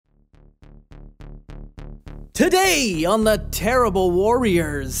Today on the Terrible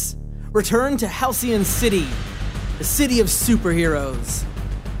Warriors, return to Halcyon City, the city of superheroes,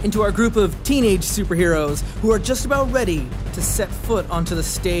 into our group of teenage superheroes who are just about ready to set foot onto the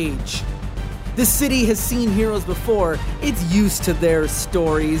stage. This city has seen heroes before. It's used to their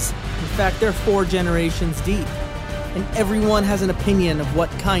stories. In fact, they're 4 generations deep. And everyone has an opinion of what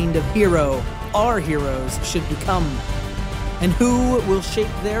kind of hero our heroes should become. And who will shape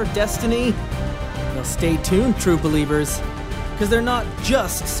their destiny? Well, stay tuned, true believers, because they're not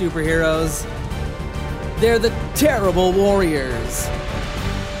just superheroes. They're the Terrible Warriors.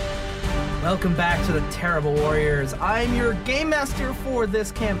 Welcome back to the Terrible Warriors. I'm your game master for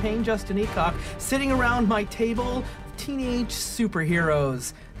this campaign, Justin Eacock, sitting around my table of teenage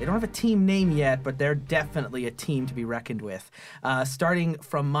superheroes. They don't have a team name yet, but they're definitely a team to be reckoned with. Starting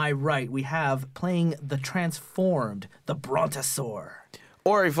from my right, we have playing the Transformed, the Brontosaur.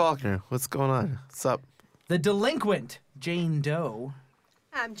 Ori Faulkner, what's going on? What's up? The Delinquent, Jane Doe.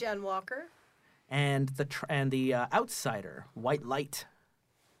 I'm Jen Walker. And the Outsider, White Light.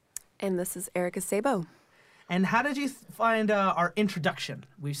 And this is Erica Sabo. And how did you find our introduction?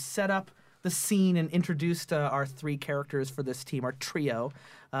 We set up the scene and introduced our 3 characters for this team, our trio.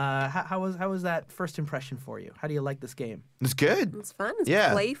 How was that first impression for you? How do you like this game? It's good. It's fun. It's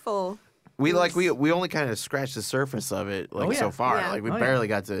Yeah. playful. We only kind of scratched the surface of it so far. Yeah. Like we barely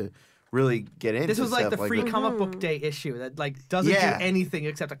got to really get into This was like stuff the free comic book day issue that doesn't do anything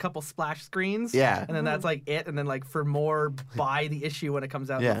except a couple splash screens. Yeah. And then that's like it. And then for more, buy the issue when it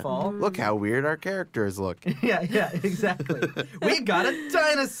comes out in the fall. Look how weird our characters look. Yeah, exactly. We got a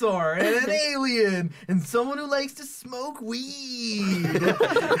dinosaur and an alien and someone who likes to smoke weed.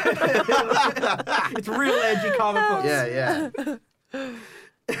 It's real edgy comic books. Yeah.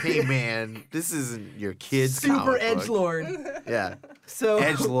 Hey man, this isn't your kid's Super comic book. edgelord. Yeah. So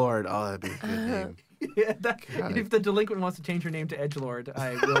Edgelord. Oh, that'd be a good name. Yeah, if the Delinquent wants to change her name to Edgelord,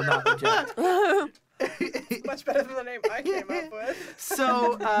 I will not object. Much better than the name I came up with.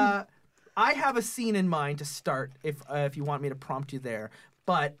 So I have a scene in mind to start if you want me to prompt you there.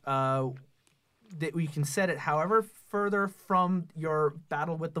 But that we can set it however further from your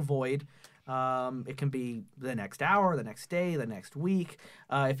battle with the Void. It can be the next hour, the next day, the next week.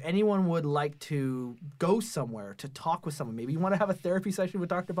 If anyone would like to go somewhere to talk with someone, maybe you want to have a therapy session with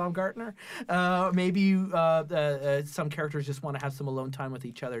Dr. Baumgartner. Maybe some characters just want to have some alone time with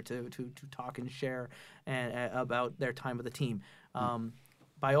each other to talk and share about their time with the team.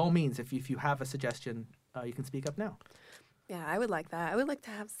 By all means, if you have a suggestion, you can speak up now. Yeah, I would like that. I would like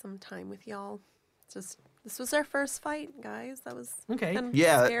to have some time with y'all. This was our first fight, guys. That was Okay. kind of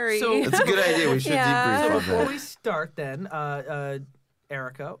Yeah, scary. so- That's a good idea. We should Yeah. debrief So on before that. we start, then,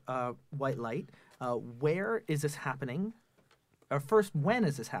 Erica, White Light, where is this happening? Or first, when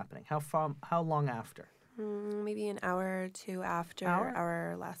is this happening? How long after? Maybe an hour or 2 after Hour?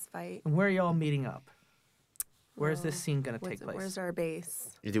 our last fight. And where are y'all meeting up? Where is this scene going to take place? Where's our base?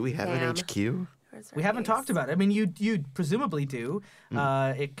 Do we have an Damn. HQ? Where's our We haven't base? talked about it. I mean, you presumably do.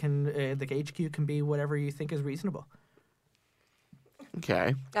 It can the HQ can be whatever you think is reasonable.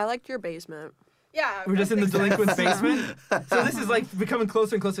 Okay. I liked your basement. Yeah. We're just in the that makes delinquent sense. basement. So this is like becoming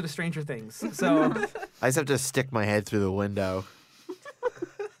closer and closer to Stranger Things. So I just have to stick my head through the window.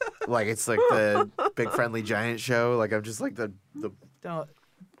 Like it's like the Big Friendly Giant show. Like I'm just like the. don't.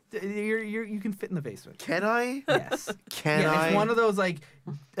 You can fit in the basement. Can I? Yes. Can yeah, I? it's one of those like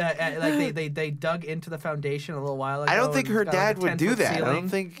they dug into the foundation a little while ago. I don't think and her it's got, dad like, a would do 10-foot that. I ceiling. don't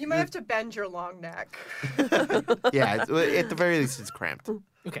think. You might have to bend your long neck. Yeah, at the very least, it's cramped.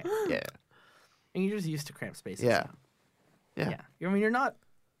 Okay. Yeah. And you're just used to cramped spaces. Yeah. Yeah. I mean, you're not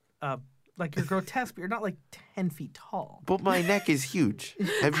like you're grotesque, but you're not like 10 feet tall. But my neck is huge.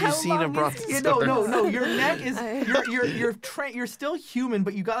 Have you How seen a long is brontosaur? it? No. Your neck is you're still human,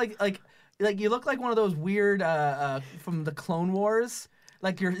 but you got like you look like one of those weird from the Clone Wars.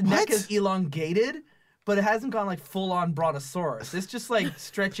 Like your neck is elongated, but it hasn't gone like full on brontosaurus. It's just like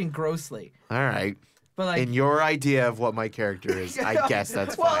stretching grossly. All right. But like In your idea of what my character is, I guess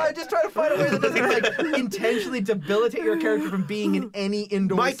that's well, fine. I'm just trying to find a way that doesn't like intentionally debilitate your character from being in any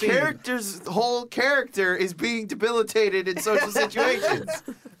indoor My scene. character's whole character is being debilitated in social situations.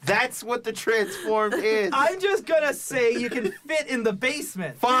 That's what the transformed is. I'm just gonna say you can fit in the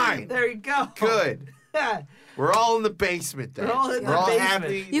basement. Fine. There you go. Good. We're all in the basement then. We're all in the all basement.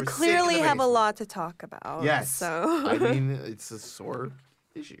 happy. You We're sick in clearly the have a basement. lot to talk about. Yes. So I mean, it's a sore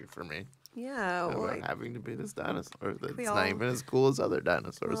issue for me. yeah. About Like, having to be this dinosaur that's We not all- even as cool as other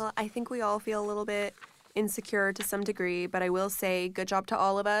dinosaurs. well, I think we all feel a little bit insecure to some degree, but I will say good job to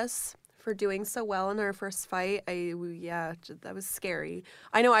all of us for doing so well in our first fight. That was scary.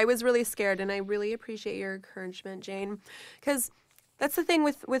 I know I was really scared, and I really appreciate your encouragement, Jane, because that's the thing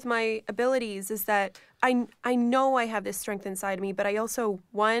with my abilities is that I know I have this strength inside of me, but I also,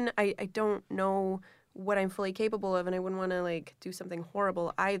 I don't know what I'm fully capable of, and I wouldn't want to like do something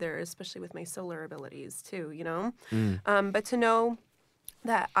horrible either, especially with my solar abilities too, you know? But to know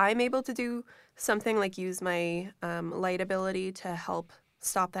that I'm able to do something like use my light ability to help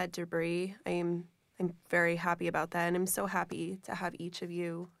stop that debris, I'm very happy about that, and I'm so happy to have each of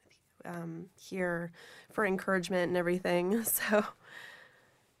you here for encouragement and everything. So,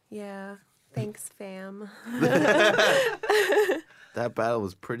 yeah, thanks, fam. That battle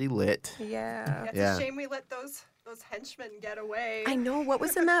was pretty lit. Yeah. It's Yeah. a shame we let those henchmen get away. I know, what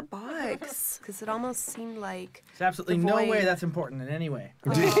was in that box? Because it almost seemed like... There's absolutely The no way void. that's important in any way.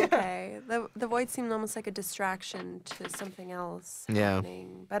 Oh, okay. The void seemed almost like a distraction to something else Yeah.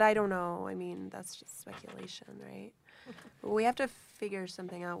 happening. But I don't know. I mean, that's just speculation, right? But we have to figure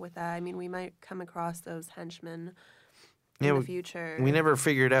something out with that. I mean, we might come across those henchmen in Yeah, the future. We never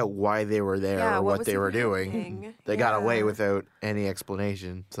figured out why they were there Yeah, or what was they were even doing. happening? They got away Yeah. without any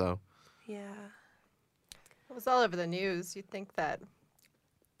explanation. So Yeah. It was all over the news. You'd think that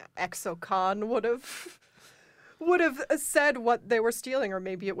Exocon would have said what they were stealing, or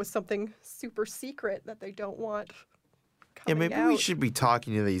maybe it was something super secret that they don't want yeah, coming maybe out. we should be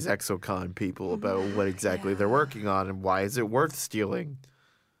talking to these Exocon people about what exactly they're working on and why is it worth stealing.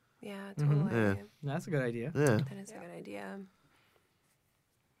 Yeah, totally. Yeah. That's a good idea. Yeah. That is a good idea.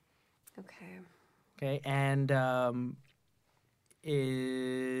 Okay. Okay, and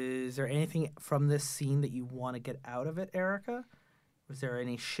is there anything from this scene that you want to get out of it, Erica? Was there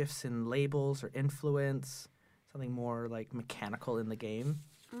any shifts in labels or influence? Something more like mechanical in the game?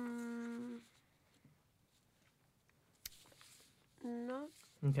 No.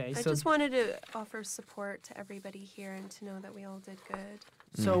 Okay, I so just wanted to offer support to everybody here and to know that we all did good.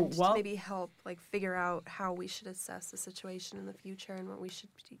 so Just while to maybe help like figure out how we should assess the situation in the future and what we should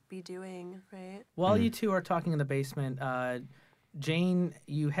be doing, right? while you two are talking in the basement, Jane,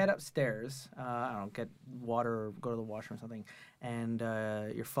 you head upstairs. I don't know, get water or go to the washroom or something, and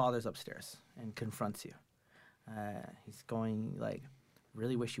your father's upstairs and confronts you. He's going like,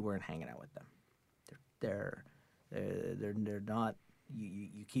 really wish you weren't hanging out with them. They're not.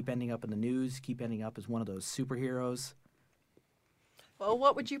 You keep ending up in the news. Keep ending up as one of those superheroes. Well,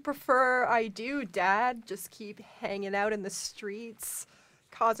 what would you prefer I do, Dad? Just keep hanging out in the streets,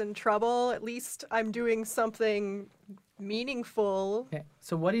 causing trouble? At least I'm doing something meaningful. Okay.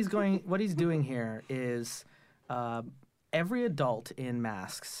 So what he's doing here is every adult in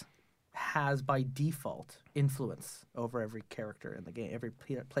Masks has by default influence over every character in the game, every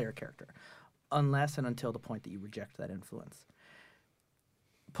player character, unless and until the point that you reject that influence.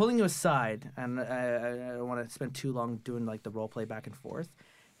 Pulling you aside, and I don't want to spend too long doing like the role play back and forth.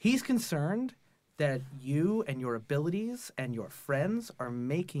 He's concerned that you and your abilities and your friends are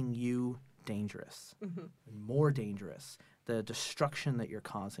making you dangerous, more dangerous. The destruction that you're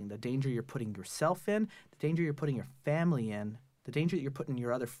causing, the danger you're putting yourself in, the danger you're putting your family in, the danger that you're putting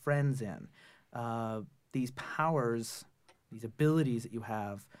your other friends in. These powers, these abilities that you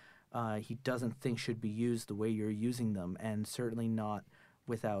have, he doesn't think should be used the way you're using them, and certainly not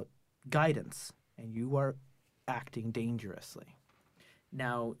without guidance. And you are acting dangerously.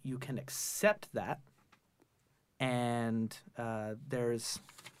 Now, you can accept that, and there's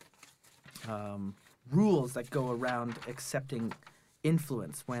rules that go around accepting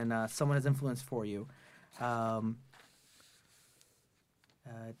influence. When someone has influence for you,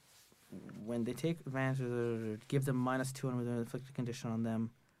 when they take advantage, give them -2 and inflict a condition on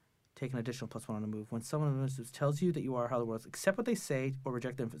them, take an additional +1 on a move. When someone tells you that you are how the world is, accept what they say or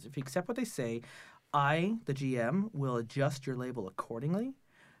reject the influence. If you accept what they say, I, the GM, will adjust your label accordingly.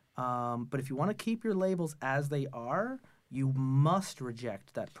 But if you want to keep your labels as they are, you must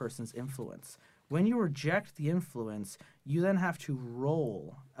reject that person's influence. When you reject the influence, you then have to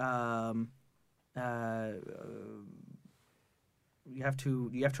roll. You have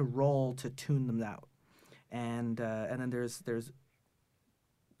to roll to tune them out, and then there's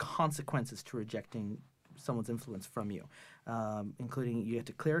consequences to rejecting someone's influence from you, including you have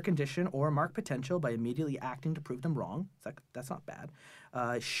to clear a condition or mark potential by immediately acting to prove them wrong. That's not bad.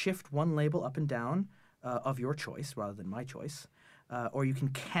 Shift one label up and down of your choice rather than my choice. Or you can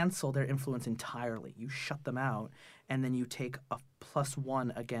cancel their influence entirely. You shut them out, and then you take a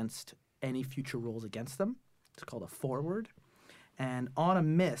 +1 against any future rolls against them. It's called a forward. And on a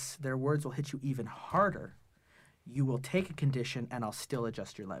miss, their words will hit you even harder. You will take a condition, and I'll still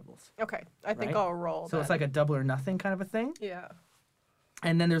adjust your labels. Okay, I think Right? I'll roll. So it's then. like a double or nothing kind of a thing. Yeah.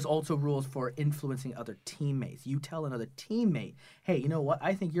 And then there's also rules for influencing other teammates. You tell another teammate, hey, you know what?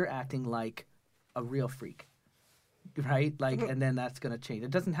 I think you're acting like a real freak. Right? Like, and then that's going to change.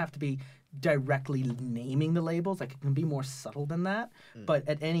 It doesn't have to be directly naming the labels. Like, it can be more subtle than that. But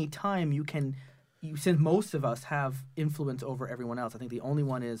at any time, since most of us have influence over everyone else, I think the only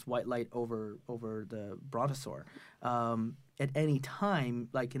one is white light over the brontosaur. At any time,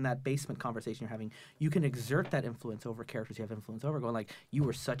 like in that basement conversation you're having, you can exert that influence over characters you have influence over, going like, you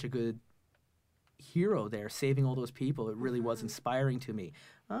were such a good hero there, saving all those people. It really was inspiring to me.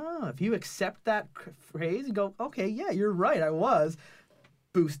 Oh, if you accept that phrase and go, okay, yeah, you're right, I was,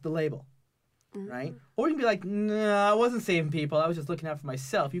 boost the label. Right? Or you can be like, no, I wasn't saving people. I was just looking out for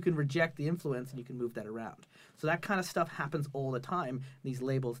myself. You can reject the influence and you can move that around. So that kind of stuff happens all the time. These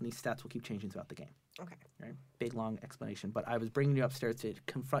labels and these stats will keep changing throughout the game. Okay. Right? Big, long explanation. But I was bringing you upstairs to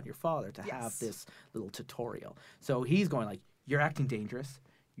confront your father, to have this little tutorial. So he's going like, you're acting dangerous.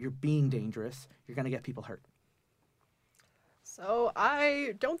 You're being dangerous. You're going to get people hurt. So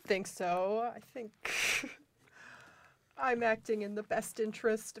I don't think so. I think I'm acting in the best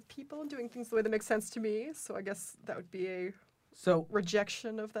interest of people and doing things the way that makes sense to me. So I guess that would be a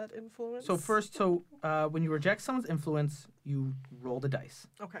rejection of that influence. So first, when you reject someone's influence, you roll the dice.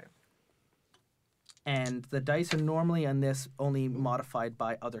 Okay. And the dice are normally on this only modified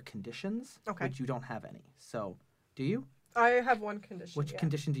by other conditions, which you don't have any. So, do you? I have one condition. Which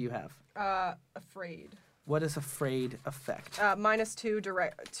condition do you have? Afraid. What does afraid affect?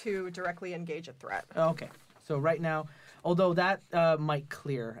 -2 to directly engage a threat. Okay. So right now, although that might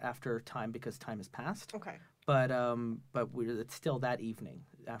clear after time because time has passed. Okay. But it's still that evening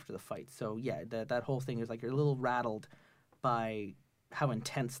after the fight. So yeah, that whole thing is like you're a little rattled by how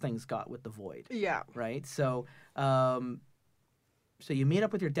intense things got with the void. Yeah. Right? So so you meet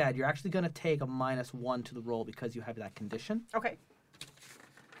up with your dad. You're actually going to take a -1 to the roll because you have that condition. Okay.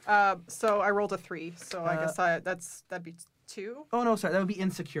 So I rolled a 3. So I guess that'd be 2. Oh no, sorry. That would be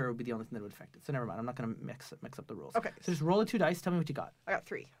insecure. Would be the only thing that would affect it. So never mind. I'm not going to mix up the rules. Okay. So just roll the 2 dice. Tell me what you got. I got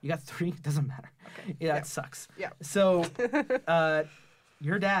 3. You got 3. It doesn't matter. Okay. Yeah, that sucks. Yeah. So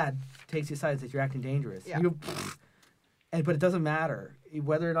your dad takes you aside and says you're acting dangerous. Yeah. You go, but it doesn't matter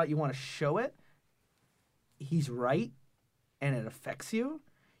whether or not you want to show it. He's right, and it affects you.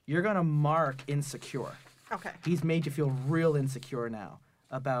 You're gonna mark insecure. Okay. He's made you feel real insecure now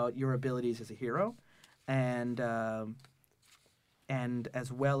about your abilities as a hero, and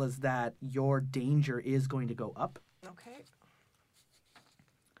as well as that, your danger is going to go up. Okay.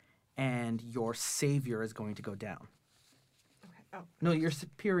 And your savior is going to go down. Okay. Oh. No, your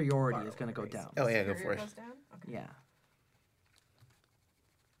superiority is going to go down. Oh yeah, go for it. Goes down? Okay. Yeah.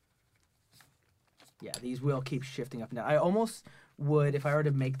 Yeah, these will keep shifting up and down. I almost would, if I were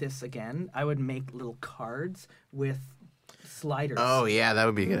to make this again, I would make little cards with sliders. Oh yeah, that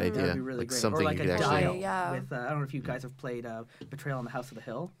would be a good That idea. would be really like great. something or like you a could actually. dial Yeah. with, I don't know if you guys have played Betrayal on the House of the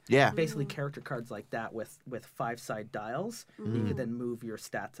Hill. Yeah. Basically character cards like that with 5-side dials. You could then move your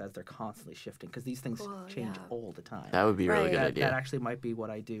stats as they're constantly shifting because these things Cool, change yeah. all the time. That would be a really Right. good that idea. actually might be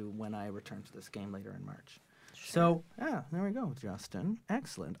what I do when I return to this game later in March. So, yeah, there we go, Justin.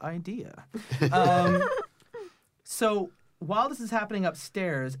 Excellent idea. So, while this is happening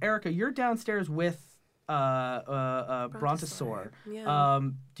upstairs, Erica, you're downstairs with Brontosaur. Yeah.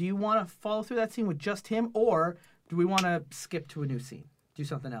 Do you want to follow through that scene with just him, or do we want to skip to a new scene? Do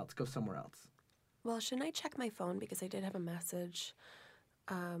something else, go somewhere else? Well, shouldn't I check my phone because I did have a message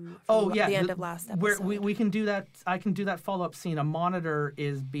from yeah, the end of last episode. We can do that. I can do that follow-up scene. A monitor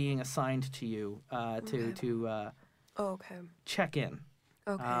is being assigned to you to okay. check in.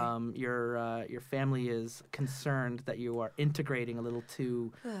 Okay. Your family is concerned that you are integrating a little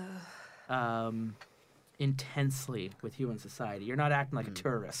too intensely with human society. You're not acting like a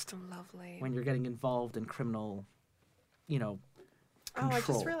tourist Lovely. when you're getting involved in criminal, control. Oh, I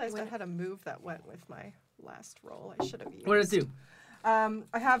just realized I had a move that went with my last roll. I should have used. What did it do?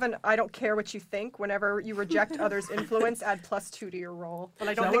 I have an I don't care what you think. Whenever you reject others' influence, add +2 to your roll. But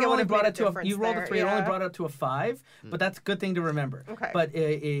I don't So think that it would only have brought made it to difference you rolled there. a 3. It only Yeah. brought it up to a 5, but that's a good thing to remember. Okay. But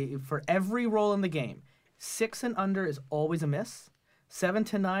for every roll in the game, 6 and under is always a miss, 7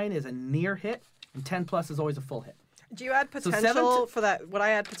 to 9 is a near hit, and 10 plus is always a full hit. Do you add So potential for that? Would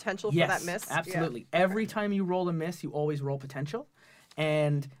I add potential for that miss? Yeah. Absolutely. Every time you roll a miss, you always roll potential.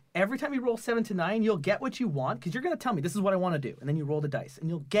 And every time you roll 7 to 9, you'll get what you want because you're going to tell me this is what I want to do. And then you roll the dice and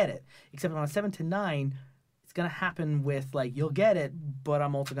you'll get it. Except on a 7 to 9, it's going to happen with you'll get it, but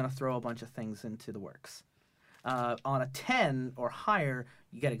I'm also going to throw a bunch of things into the works. On a 10 or higher,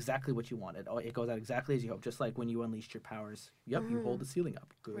 you get exactly what you wanted. It goes out exactly as you hope, just like when you unleashed your powers. Yep, you hold the ceiling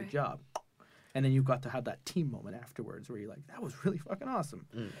up. Good Right. job. And then you got to have that team moment afterwards where you're like, that was really fucking awesome.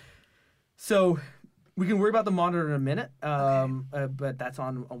 So we can worry about the monitor in a minute, but that's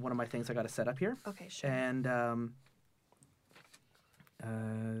on one of my things I got to set up here. Okay, sure. And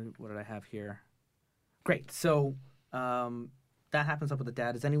what did I have here? Great. So that happens up with the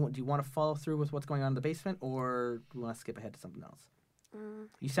dad. Do you want to follow through with what's going on in the basement, or do you want to skip ahead to something else?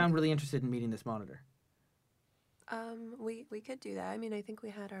 You sound really interested in meeting this monitor. We could do that. I mean, I think we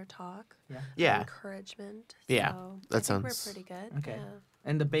had our talk. Yeah. Encouragement. Yeah, So that I think sounds- we're pretty good. Okay. Yeah.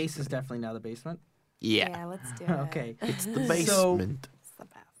 And the base is definitely now the basement. Yeah. Yeah, let's do it. Okay. It's the So- basement. It's the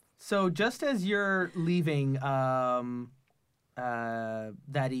best. So just as you're leaving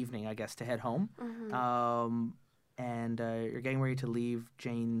that evening, I guess, to head home, and you're getting ready to leave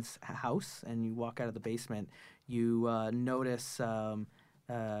Jane's house, and you walk out of the basement, you notice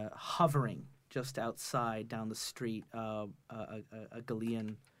hovering just outside down the street a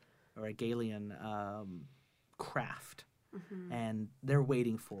Galilean or a Galilean craft, and they're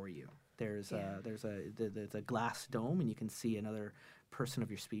waiting for you. There's a glass dome, and you can see another person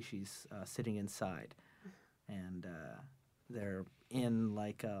of your species sitting inside, and they're in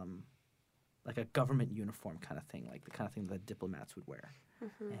like a government uniform kind of thing, like the kind of thing that diplomats would wear,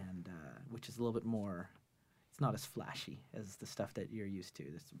 and which is a little bit more. It's not as flashy as the stuff that you're used to.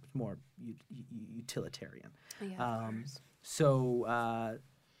 It's more utilitarian. Yeah, of course. So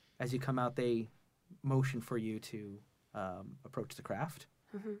as you come out, they motion for you to approach the craft.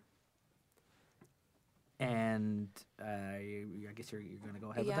 And I guess you're going to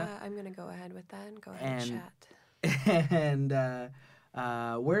go ahead with that. Yeah, I'm gonna go ahead with that and go ahead and And- chat.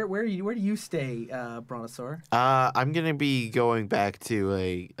 And where do you stay, Brontosaur? I'm gonna be going back to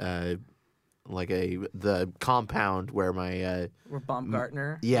the compound where my We're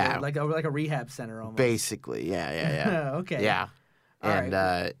Baumgartner. yeah. Like a rehab center almost. basically yeah Okay. yeah, All and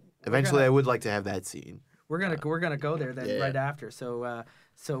right. eventually gonna- I would like to have that scene. We're gonna go there then Yeah. right after. So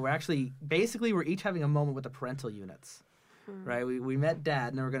we're actually we're each having a moment with the parental units, right? We met Dad,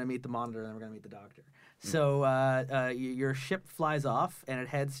 and then we're gonna meet the monitor, and then we're gonna meet the doctor. So your ship flies off, and it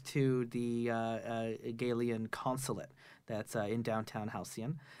heads to the Galilean consulate that's in downtown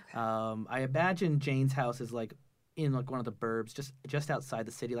Halcyon. I imagine Jane's house is like in like one of the burbs, just outside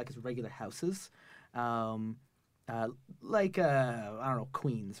the city, like it's regular houses. Like I don't know,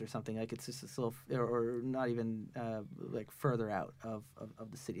 Queens or something. Like it's just this little, or not even like further out of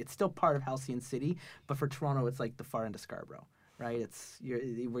the city. It's still part of Halcyon City, but for Toronto, it's like the far end of Scarborough, right? It's where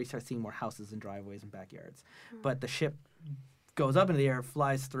you start seeing more houses and driveways and backyards. But the ship goes up into the air,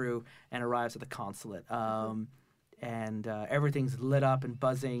 flies through, and arrives at the consulate. And everything's lit up and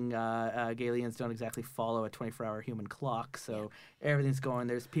buzzing. Galileans don't exactly follow a 24-hour human clock, so everything's going.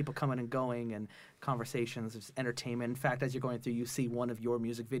 There's people coming and going, and conversations. There's entertainment. In fact, as you're going through, you see one of your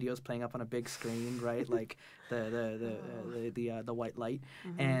music videos playing up on a big screen, right? Like the white light,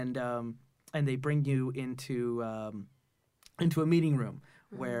 and they bring you into a meeting room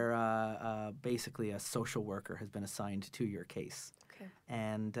where basically a social worker has been assigned to your case.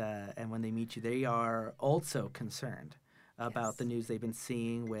 And when they meet you, they are also concerned about the news they've been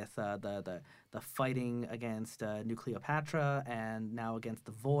seeing with the fighting against Nucleopatra and now against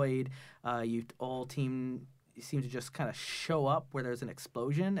the Void. You seem to just kind of show up where there's an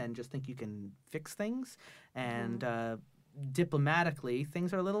explosion and just think you can fix things. And diplomatically,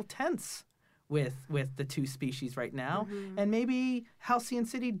 things are a little tense with the two species right now. And maybe Halcyon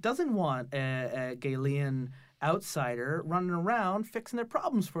City doesn't want a Galilean outsider running around fixing their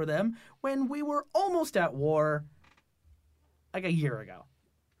problems for them when we were almost at war like a year ago.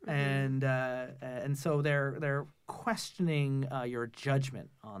 And so they're questioning your judgment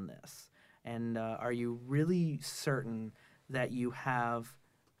on this. And are you really certain that you have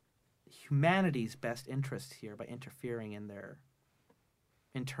humanity's best interests here by interfering in their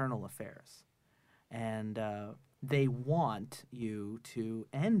internal affairs? And they want you to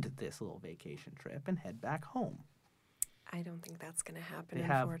end this little vacation trip and head back home. I don't think that's going to happen, They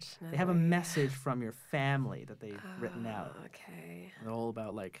have unfortunately. a message from your family that they've written out. Okay. They're all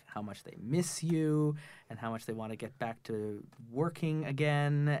about like how much they miss you and how much they want to get back to working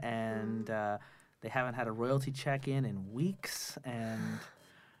again. And they haven't had a royalty check in weeks. And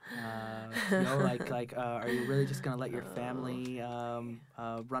are you really just going to let your family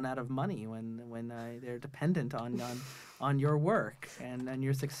run out of money when they're dependent on your work and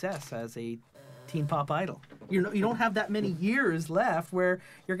your success as a teen pop idol? You don't have that many years left where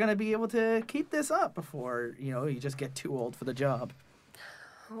you're going to be able to keep this up before you just get too old for the job.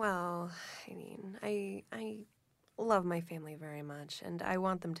 Well, I mean, I love my family very much, and I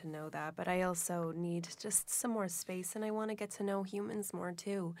want them to know that, but I also need just some more space, and I want to get to know humans more,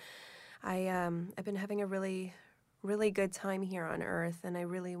 too. I've been having a really good time here on Earth, and I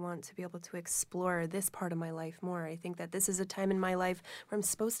really want to be able to explore this part of my life more. I think that this is a time in my life where I'm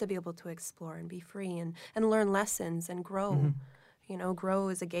supposed to be able to explore and be free and learn lessons and grow, grow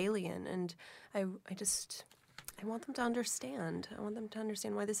as a Galian. And I want them to understand. I want them to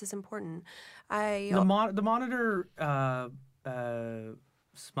understand why this is important. The monitor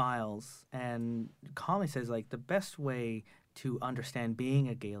smiles and calmly says, like, the best way to understand being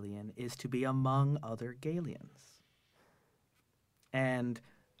a Galian is to be among other Galians. And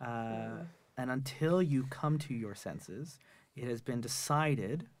until you come to your senses, it has been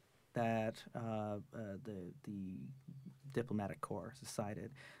decided that the diplomatic corps has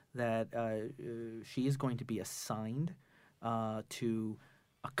decided that she is going to be assigned to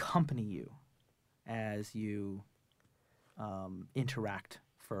accompany you as you interact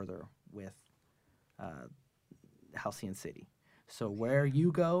further with Halcyon City. So where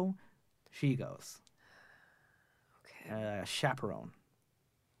you go, she goes. Chaperone.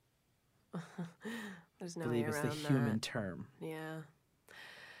 There's no I believe way it's around the human that. term. Yeah.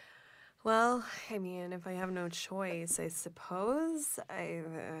 Well, I mean, if I have no choice, I suppose I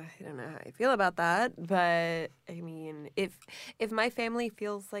don't know how I feel about that, but I mean, if my family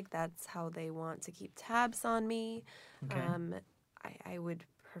feels like that's how they want to keep tabs on me, Okay. I would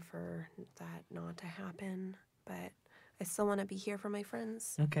prefer that not to happen. But I still want to be here for my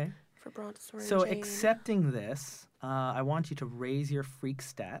friends, Okay. for Brontosaur and So Jane. accepting this, I want you to raise your freak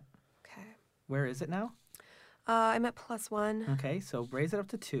stat. Okay. Where is it now? I'm at +1. Okay, so raise it up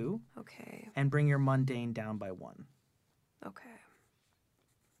to 2 Okay. and bring your mundane down by 1. Okay.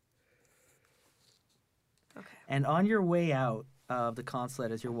 Okay. And on your way out of the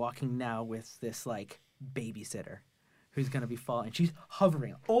consulate, as you're walking now with this like babysitter who's going to be following, she's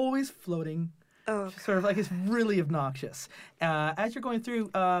hovering, always floating. Oh, Sort of like it's really obnoxious. As you're going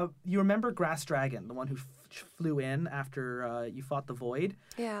through, you remember Grass Dragon, the one who flew in after you fought the Void,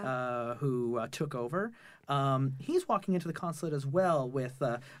 yeah. who took over. He's walking into the consulate as well with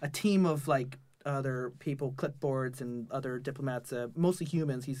a team of like other people, clipboards and other diplomats, mostly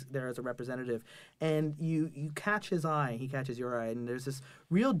humans. He's there as a representative, and you catch his eye. He catches your eye, and there's this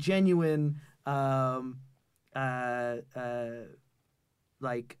real genuine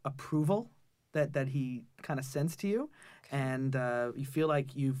like approval that he kind of sends to you, and you feel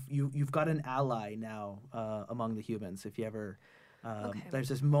like you've got an ally now among the humans. If you ever there's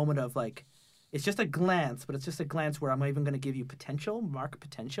this moment of like, it's just a glance, but it's just a glance where I'm not even going to give you mark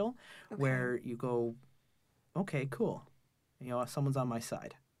potential, where you go, okay, cool, someone's on my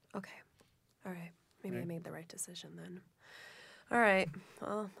side. Okay. All right. Maybe I made the right decision then. All right.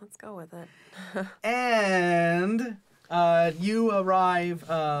 Well, let's go with it. And you arrive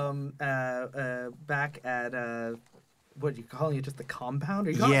back at what are you calling it? Just the compound?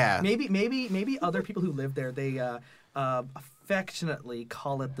 Are you calling Yeah. Maybe other people who live there, they affectionately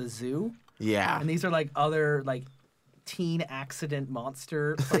call it the zoo. Yeah. And these are like other like teen accident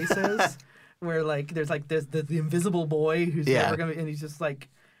monster places where like there's the invisible boy who's never gonna, and he's just like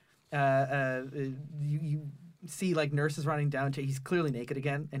you see like nurses running down to, he's clearly naked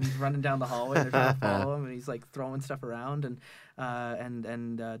again, and he's running down the hallway and they're trying to follow him, and he's like throwing stuff around, and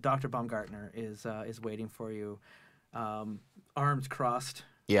Dr. Baumgartner is waiting for you, arms crossed,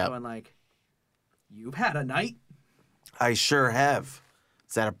 going like, you've had a night. I sure have.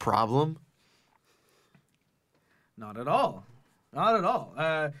 Is that a problem? Not at all. Not at all.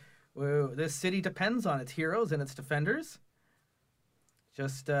 Well, this city depends on its heroes and its defenders.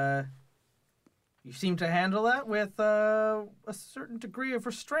 Just, you seem to handle that with a certain degree of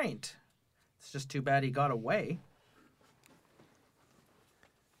restraint. It's just too bad he got away.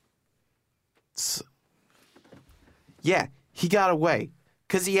 Yeah, he got away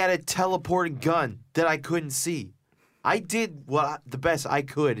because he had a teleporting gun that I couldn't see. I did the best I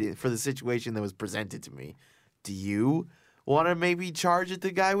could for the situation that was presented to me. Do you want to maybe charge at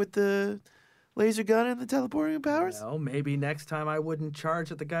the guy with the laser gun and the teleporting powers? Well, maybe next time I wouldn't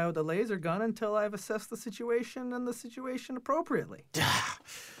charge at the guy with the laser gun until I've assessed the situation and the situation appropriately.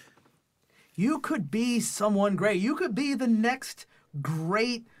 You could be someone great. You could be the next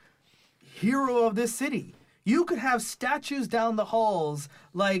great hero of this city. You could have statues down the halls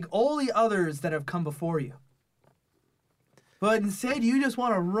like all the others that have come before you. But instead, you just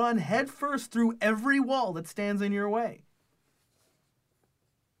want to run headfirst through every wall that stands in your way.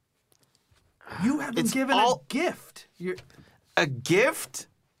 You have been given a gift. A gift?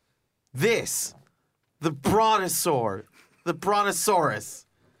 This. The brontosaur. The brontosaurus.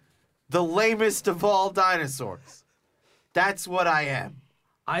 The lamest of all dinosaurs. That's what I am.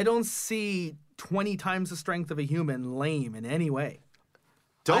 I don't see 20 times the strength of a human lame in any way.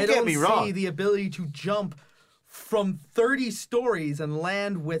 Don't get me I don't wrong. see the ability to jump from 30 stories and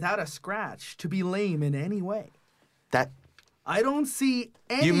land without a scratch to be lame in any way. That I don't see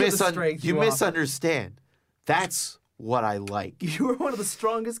any you of the strength you offer. misunderstand. That's what I like. You are one of the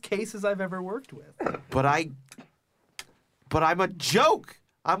strongest cases I've ever worked with. But I'm a joke.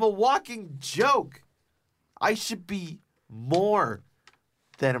 I'm a walking joke. I should be more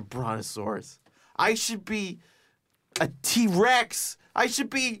than a brontosaurus. I should be a T-Rex. I should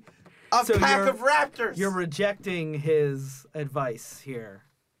be a So pack of raptors. You're rejecting his advice here.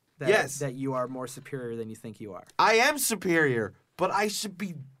 That, Yes. That you are more superior than you think you are. I am superior, but I should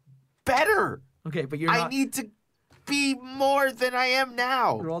be better. Okay, but you're I not. need to be more than I am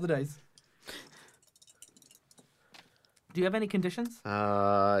now. Roll the dice. Do you have any conditions?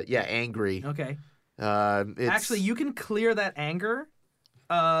 Yeah, angry. Okay. It's, Actually, you can clear that anger.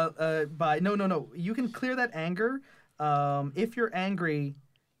 By no. You can clear that anger. If you're angry,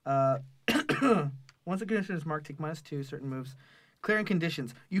 once a condition is marked, take -2 certain moves. Clearing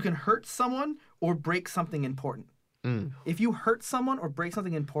conditions. You can hurt someone or break something important. If you hurt someone or break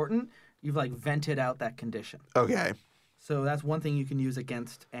something important, you've like vented out that condition. Okay. So that's one thing you can use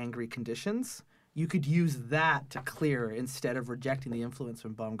against angry conditions. You could use that to clear instead of rejecting the influence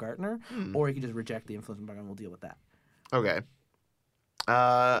from Baumgartner, or you could just reject the influence from Baumgartner. We'll deal with that. Okay.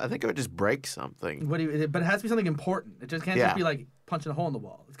 I think I would just break something. But it has to be something important. It just can't Yeah. just be like punching a hole in the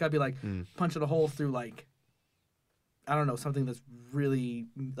wall. It's got to be like punching a hole through like, I don't know, something that's really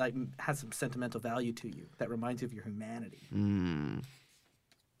like has some sentimental value to you that reminds you of your humanity. It'd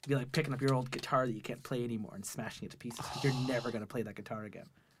be like picking up your old guitar that you can't play anymore and smashing it to pieces. You're never gonna play that guitar again.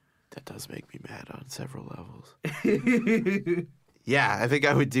 That does make me mad on several levels. Yeah, I think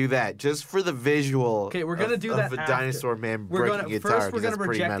I would do that just for the visual. Okay, we're gonna do that of a after. dinosaur man We're breaking gonna a guitar. first. We're 'cause gonna that's pretty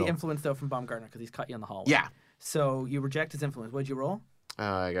reject metal. the influence though from Baumgartner because he's cut you in the hallway. Yeah. So you reject his influence. What'd you roll?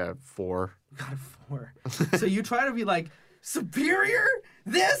 I got a 4. You got a 4. So you try to be like superior.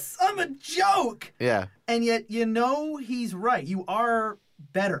 I'm a joke. Yeah. And yet you know he's right. You are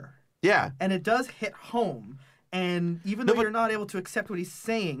better, Yeah. and it does hit home. And even No, though but- you're not able to accept what he's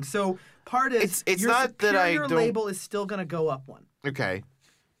saying, so part is It's your not that I superior don't- label is still gonna go up one. Okay.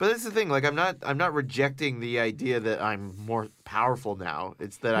 But that's the thing. Like, I'm not rejecting the idea that I'm more powerful now.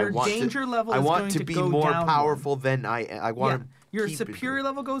 It's that Your I want danger to. level I is want going to to be go more down powerful than I want to. Your keep it. superior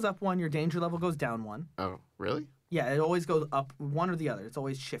level goes up 1. Your danger level goes down 1. Oh, really? Yeah, it always goes up one or the other. It's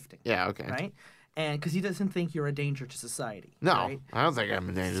always shifting. Yeah. Okay. Right? And because he doesn't think you're a danger to society. No, Right? I don't think I'm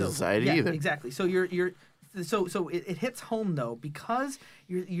a danger to So- society yeah, either. Exactly. So so it hits home though because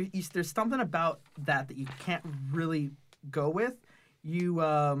there's something about that you can't really go with.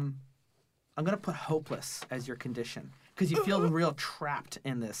 I'm gonna put hopeless as your condition because you feel real trapped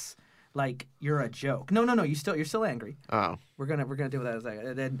in this. Like you're a joke. No. You're still angry. Oh, We're gonna deal with that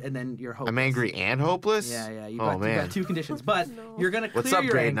as and then you're hopeless. I'm angry and hopeless. Yeah. You've Oh got man. 2 conditions, but you're gonna clear What's up,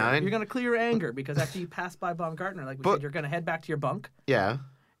 your grade anger. 9? You're gonna clear your anger because after you pass by Baumgartner, like we But- said, you're gonna head back to your bunk Yeah.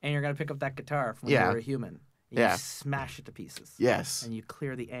 and you're gonna pick up that guitar from when Yeah. you were a human. And Yeah. You smash it to pieces. Yes. And you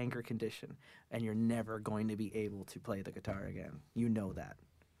clear the anger condition, and you're never going to be able to play the guitar again. You know that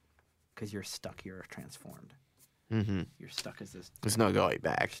because you're stuck. You're transformed. Mm-hmm. You're stuck as this. There's no going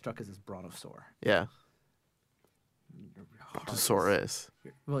back. You're stuck as this brontosaur. Yeah. Your heart is- Brontosaurus.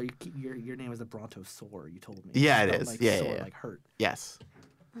 Well, your name is a brontosaur. You told me. Yeah, it spelled is. Like Yeah, sore, yeah. like hurt. Yes.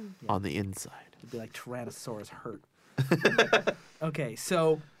 On the inside. It'd be like Tyrannosaurus hurt. Okay,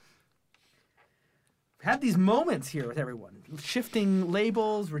 so had these moments here with everyone, shifting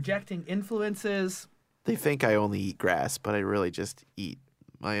labels, rejecting influences. They think I only eat grass, but I really just eat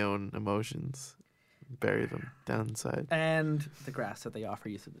my own emotions, bury them down inside. And the grass that they offer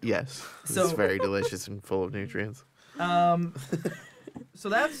you. Yes. So- It's very delicious and full of nutrients. So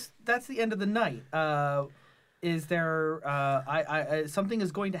that's the end of the night. Is there something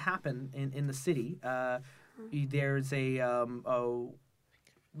is going to happen in the city? There's a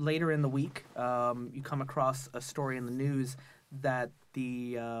later in the week you come across a story in the news that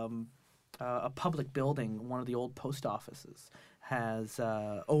the a public building, one of the old post offices, has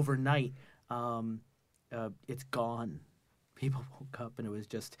overnight it's gone. People woke up and it was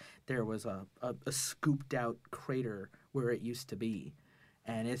just there was a scooped out crater where it used to be,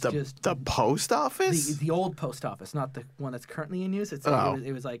 and it's just The post office? the old post office, not the one that's currently in use. Oh.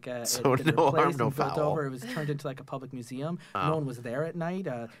 It was like So it had been no harm, replaced no and built foul. over. It was turned into like a public museum. Oh. No one was there at night.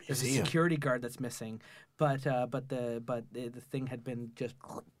 There's a Museum. security guard that's missing, but the thing had been just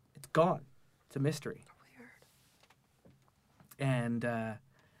it's gone. It's a mystery. Weird. And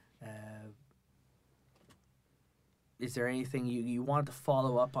is there anything you wanted to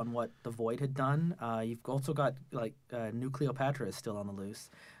follow up on what the Void had done? You've also got like New Cleopatra is still on the loose.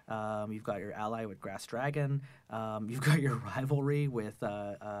 You've got your ally with Grass Dragon. You've got your rivalry with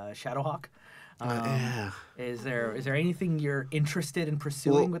Shadowhawk. Is there anything you're interested in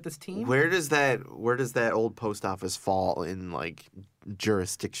pursuing with this team? Where does that old post office fall in like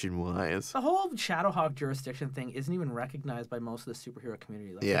jurisdiction wise? The whole Shadowhawk jurisdiction thing isn't even recognized by most of the superhero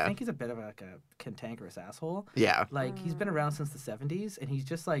community. Like, I think he's a bit of like a cantankerous asshole. Yeah. Like he's been around since the 70s, and he's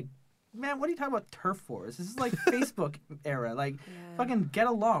just like, man, what are you talking about turf wars? This is like Facebook era. Like, fucking get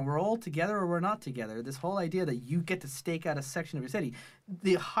along. We're all together or we're not together. This whole idea that you get to stake out a section of your city.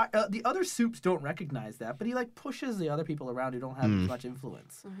 The other soups don't recognize that, but he like pushes the other people around who don't have as much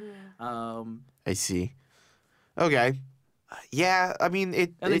influence. I see. Okay. Yeah, I mean,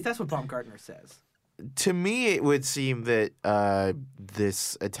 at least that's what Baumgartner says. To me, it would seem that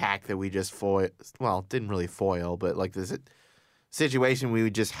this attack that we just didn't really foil, but like this situation we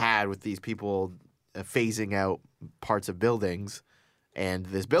just had with these people phasing out parts of buildings and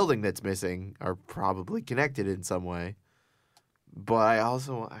this building that's missing are probably connected in some way. But I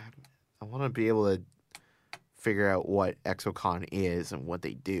want to be able to figure out what Exocon is and what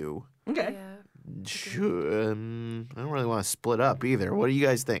they do. Okay. Yeah. I don't really want to split up either. What do you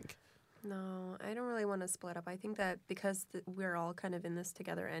guys think? No, I don't really want to split up. I think that because we're all kind of in this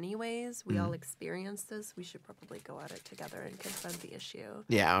together anyways, we all experience this, we should probably go at it together and confront the issue.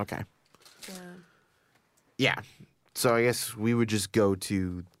 Yeah, okay. Yeah. Yeah. So I guess we would just go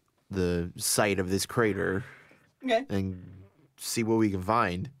to the site of this crater Okay. and see what we can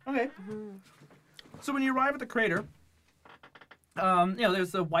find. Okay. So when you arrive at the crater,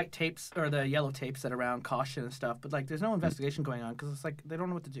 there's the white tapes or the yellow tapes that are around caution and stuff, but like there's no investigation going on because it's like they don't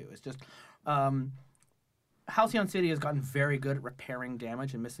know what to do. It's just Halcyon City has gotten very good at repairing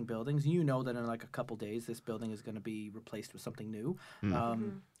damage and missing buildings. You know that in like a couple days, this building is going to be replaced with something new.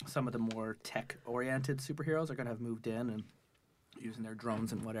 Some of the more tech-oriented superheroes are going to have moved in and using their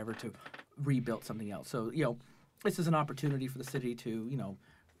drones and whatever to rebuild something else. So, this is an opportunity for the city to,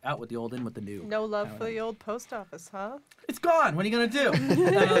 out with the old, in with the new. No love for the old post office, huh? It's gone. What are you going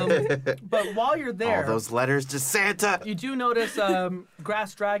to do? But while you're there... All those letters to Santa! You do notice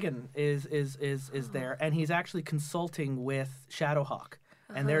Grass Dragon is there, and he's actually consulting with Shadowhawk.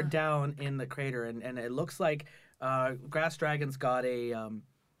 And they're down in the crater, and it looks like Grass Dragon's got a...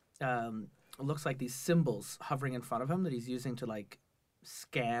 it looks like these symbols hovering in front of him that he's using to, like,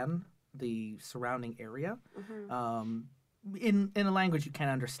 scan the surrounding area. In a language you can't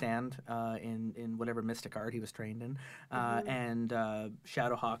understand, in whatever mystic art he was trained in. And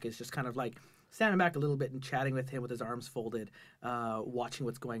Shadowhawk is just kind of like standing back a little bit and chatting with him with his arms folded, watching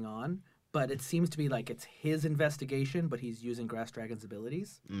what's going on. But it seems to be like it's his investigation, but he's using Grass Dragon's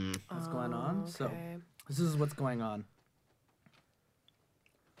abilities. What's going on? Okay. So this is what's going on.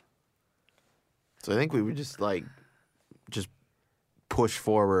 So I think we would just push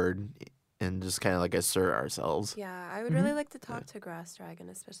forward and just kind of like assert ourselves. Yeah, I would really like to talk to Grass Dragon,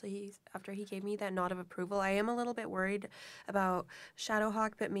 especially after he gave me that nod of approval. I am a little bit worried about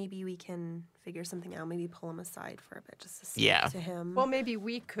Shadowhawk, but maybe we can figure something out. Maybe pull him aside for a bit just to speak to him. Well, maybe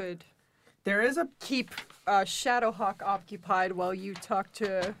we could There is a keep Shadowhawk occupied while you talk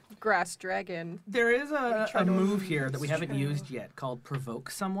to Grass Dragon. There is a try to move here that we haven't used yet called Provoke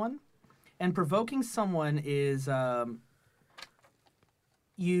Someone. And provoking someone is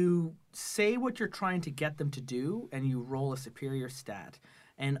you say what you're trying to get them to do, and you roll a superior stat.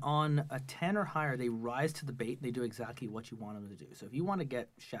 And on a 10 or higher, they rise to the bait, and they do exactly what you want them to do. So if you want to get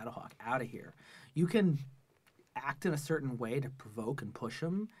Shadowhawk out of here, you can act in a certain way to provoke and push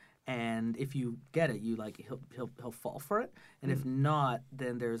him. And if you get it, he'll fall for it. And if not,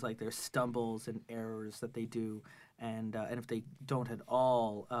 then there's stumbles and errors that they do, and if they don't at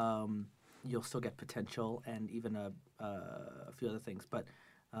all, you'll still get potential and even a few other things. But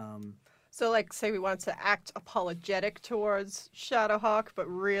So, say we wanted to act apologetic towards Shadowhawk, but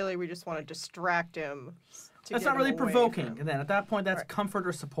really we just want to distract him. That's not really provoking. And then at that point, that's comfort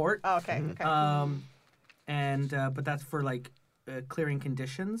or support. Oh, okay. Okay. But that's for clearing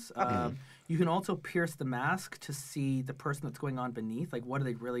conditions. You can also pierce the mask to see the person that's going on beneath. Like, what are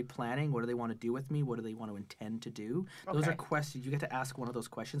they really planning? What do they want to do with me? What do they want to intend to do? Those are questions. You get to ask one of those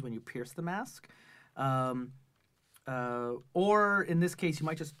questions when you pierce the mask. Or in this case, you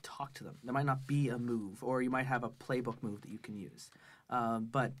might just talk to them. There might not be a move, or you might have a playbook move that you can use.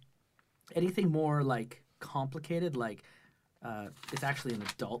 But anything more complicated, it's actually an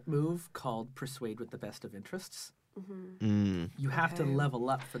adult move called Persuade with the Best of Interests. You have to Okay. level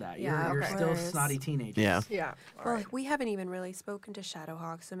up for that. Yeah, You're of still course. snotty teenagers. Yeah. Yeah. Well, we haven't even really spoken to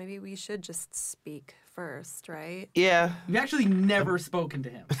Shadowhawk, so maybe we should just speak first, right? Yeah. You've actually never spoken to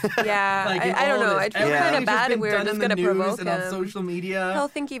him. Yeah, Like, in I don't all know. this. I feel everything kind has of bad if we were done just in the going to news provoke and on him. social media. He'll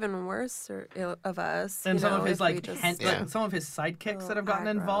think even worse of us. And you some know, of his if we like, just- Yeah. some of his sidekicks that have gotten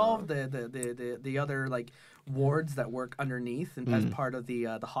aggro. involved, the other like wards that work underneath and as part of the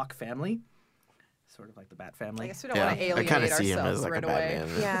Hawk family, sort of like the Bat I family. guess we don't Yeah. want to I alienate kind of see him ourselves as like right a away.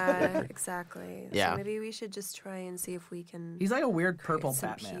 Batman. Yeah, exactly. Yeah. So maybe we should just try and see if we can. He's like a weird create purple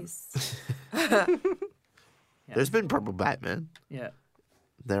some Batman. peace. There's been purple Batman. Yeah.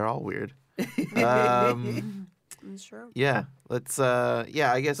 They're all weird. That's true. Yeah. Let's.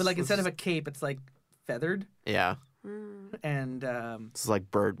 Yeah. I guess. But like instead of let's- a cape, it's like feathered, Yeah. and It's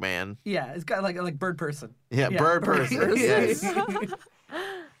like Birdman. yeah, it's got like bird person. Yeah. Bird person. Yes.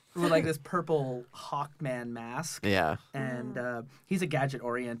 With like this purple Hawkman mask. Yeah. And he's a gadget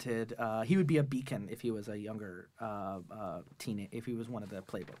oriented. He would be a beacon if he was a younger teen, if he was one of the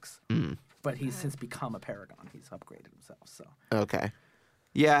playbooks. But he's since become a paragon. He's upgraded himself. So Okay.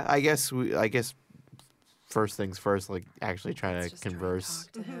 Yeah. I guess. I guess. First things first. Like actually try Let's to just try and converse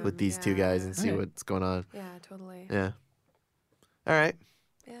talk to him, with these two guys yeah. and see Okay. what's going on. Yeah, totally. Yeah. All right.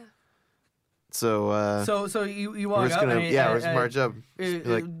 Yeah. So. so you we're walk just up. gonna. and, Yeah. We're just march up. uh, Just be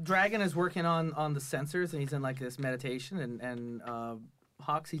like. Dragon is working on the sensors, and he's in like this meditation, and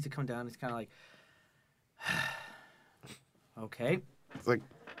Hawk sees it come down. He's kind of like, okay. It's like,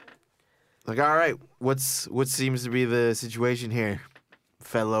 all right, what seems to be the situation here,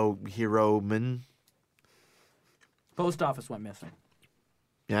 fellow hero man? Post office went missing.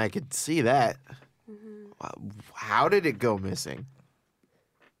 Yeah, I could see that. How did it go missing?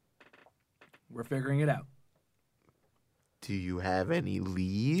 We're figuring it out. Do you have any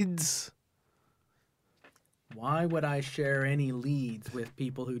leads? Why would I share any leads with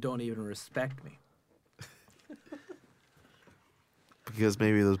people who don't even respect me? Because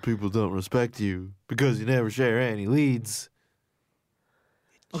maybe those people don't respect you because you never share any leads.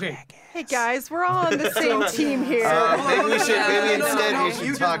 Okay. Hey guys, we're all on the same team here. Maybe we should. Maybe No, instead no, we no. should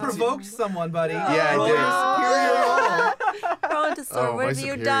You talk just to. provoked someone, buddy. Yeah, I Roll did. your superior Brontosaur, Oh, what my have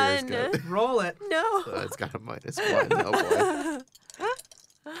you superior is done? good. roll. Roll it. No. It's got a -1. Oh boy.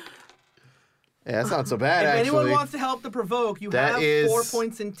 Yeah, that's not so bad If actually. anyone wants to help the provoke, you That have is- 4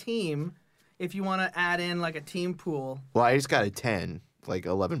 points in team. If you want to add in like a team pool. Well, I just got a 10, like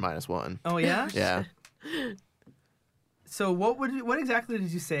 11 -1. Oh yeah. Yeah. So what exactly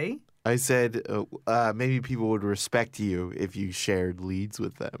did you say? I said maybe people would respect you if you shared leads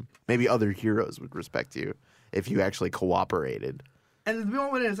with them. Maybe other heroes would respect you if you actually cooperated. And the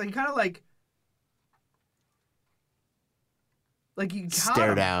moment is like you kind of like you caught Stare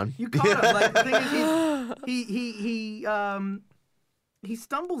him. down. You caught him. Like the thing is, he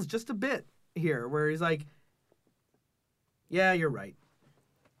stumbles just a bit here, where he's like, "Yeah, you're right.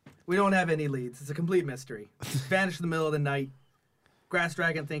 We don't have any leads. It's a complete mystery. Vanished in the middle of the night. Grass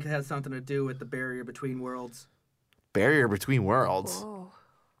Dragon think it has something to do with the barrier between worlds. Barrier between worlds. Oh.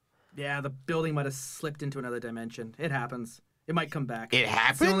 Yeah, the building might have slipped into another dimension. It happens. It might come back. It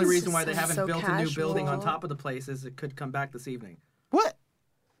It's the only happens? reason why they This is haven't so built a new building on casual. top of the place is it could come back this evening. What?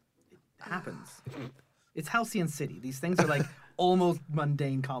 Happens. It's Halcyon City. These things are like almost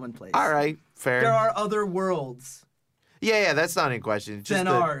mundane commonplace. All right, fair. There are other worlds Yeah, that's not in question. It's just than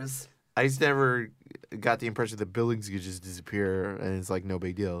that ours. I just never got the impression that buildings could just disappear and it's like no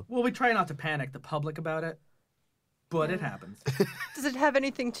big deal. Well, we try not to panic the public about it, but it happens. Does it have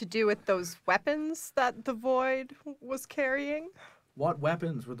anything to do with those weapons that the Void was carrying? What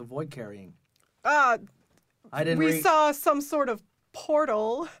weapons were the Void carrying? Uh, I didn't. we saw some sort of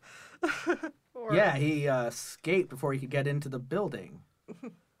portal. Or- Yeah, he escaped before he could get into the building.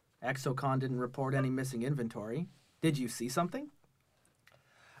 Exocon didn't report any missing inventory. Did you see something?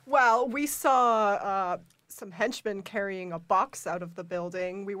 Well, we saw some henchmen carrying a box out of the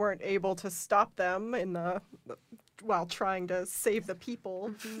building. We weren't able to stop them while trying to save the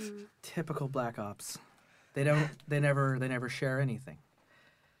people. Typical Black Ops. They never share anything.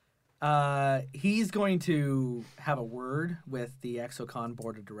 He's going to have a word with the Exocon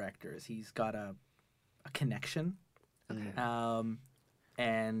board of directors. He's got a connection.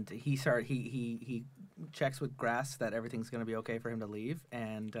 And he checks with Grass that everything's going to be okay for him to leave,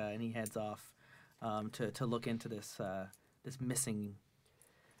 and he heads off to look into this missing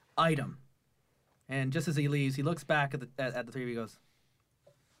item. And just as he leaves, he looks back at the three of you. Goes,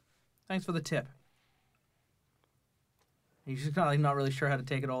 "Thanks for the tip." He's just kind of like not really sure how to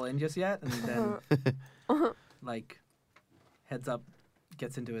take it all in just yet, and then like heads up,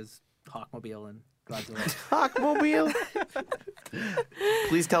 gets into his Hawkmobile, and Godzilla. Hawkmobile?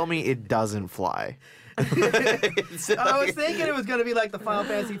 Please tell me it doesn't fly. I was thinking it was gonna be like the Final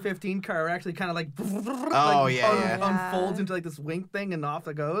Fantasy 15 car, where it actually kind of like, unfolds into like this wing thing and off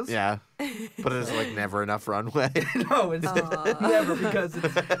it goes. Yeah. But it's like never enough runway. No, it's never, because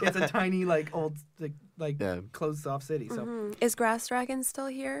it's a tiny like old closed off city. So Is Grass Dragon still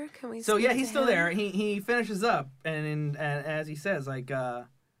here? Can we? so speak yeah, to he's still him? there. He finishes up, and as he says, like that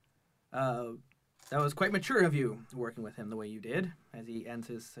was quite mature of you working with him the way you did. As he ends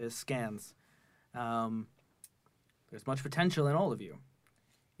his scans. There's much potential in all of you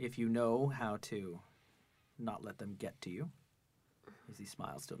if you know how to not let them get to you. As he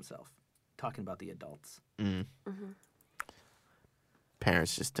smiles to himself, talking about the adults.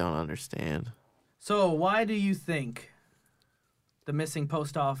 Parents just don't understand. So why do you think the missing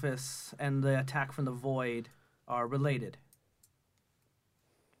post office and the attack from the void are related?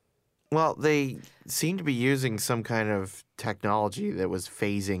 Well, they seem to be using some kind of technology that was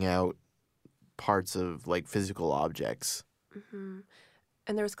phasing out parts of like physical objects. And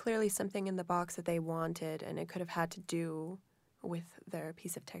there was clearly something in the box that they wanted, and it could have had to do with their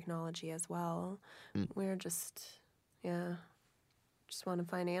piece of technology as well. We're just want to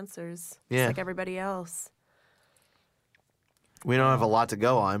find answers. Yeah. Just like everybody else. We don't have a lot to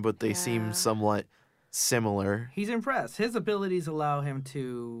go on, but they seem Yeah. somewhat similar. He's impressed. His abilities allow him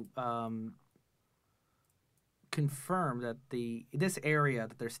to confirm that this area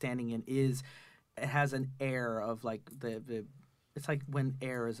that they're standing in it has an air of like the it's like when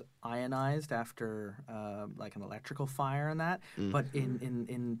air is ionized after like an electrical fire and that, but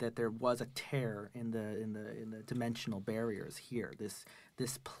in that there was a tear in the dimensional barriers here. This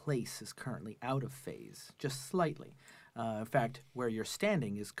place is currently out of phase, just slightly. In fact, where you're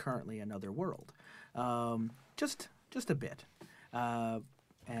standing is currently another world, just a bit.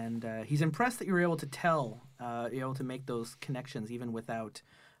 And he's impressed that you're able to you're able to make those connections even without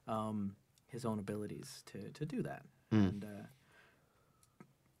his own abilities to do that. And I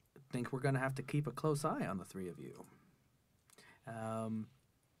think we're going to have to keep a close eye on the three of you.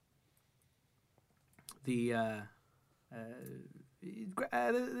 This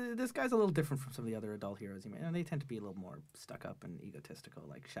guy's a little different from some of the other adult heroes. And they tend to be a little more stuck up and egotistical,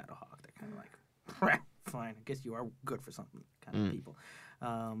 like Shadowhawk. They're kind of like, fine, I guess you are good for something kind of people.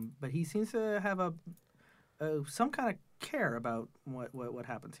 But he seems to have some kind of care about what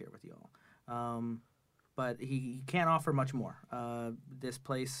happens here with y'all. But he can't offer much more. This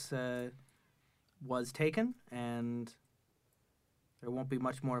place was taken, and there won't be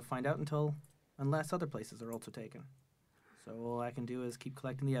much more to find out unless other places are also taken. So all I can do is keep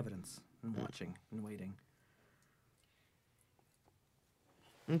collecting the evidence and watching and waiting.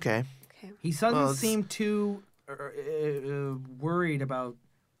 Okay. He doesn't seem too worried about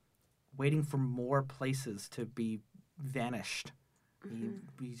waiting for more places to be vanished.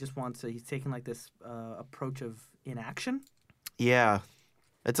 He just wants he's taking like this approach of inaction. Yeah.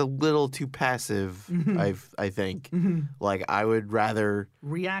 It's a little too passive, I think. Like, I would rather...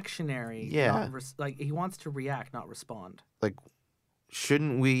 Reactionary. Yeah. Like, he wants to react, not respond. Like,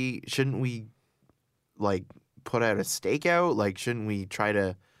 shouldn't we, like, put out a stakeout? Like, shouldn't we try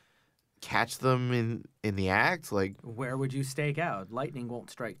to catch them in the act? Like... Where would you stake out? Lightning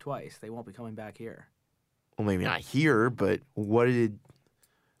won't strike twice. They won't be coming back here. Well, maybe not here, but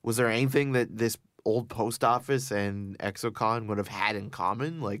was there anything that this old post office and Exocon would have had in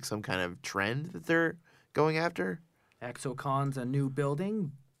common? Like some kind of trend that they're going after? Exocon's a new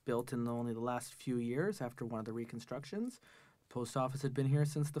building built in only the last few years after one of the reconstructions. Post office had been here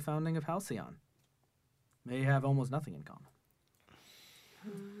since the founding of Halcyon. They have almost nothing in common.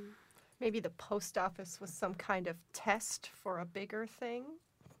 Maybe the post office was some kind of test for a bigger thing,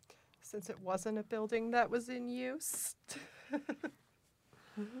 since it wasn't a building that was in use.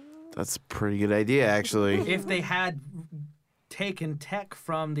 That's a pretty good idea, actually. If they had taken tech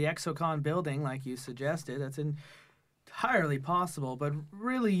from the Exocon building, like you suggested, that's entirely possible. But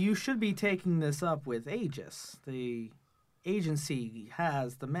really, you should be taking this up with Aegis. The agency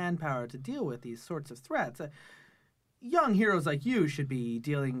has the manpower to deal with these sorts of threats. Young heroes like you should be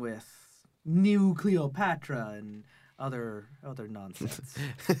dealing with new Cleopatra and other nonsense.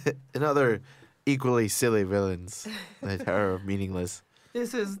 And other equally silly villains that are meaningless.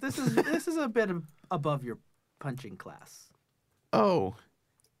 This is a bit above your punching class. Oh,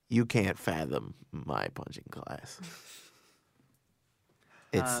 you can't fathom my punching class.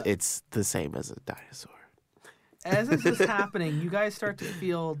 It's the same as a dinosaur. As this is happening, you guys start to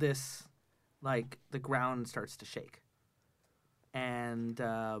feel this, like the ground starts to shake, and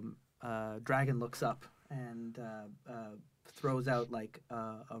Dragon looks up and throws out like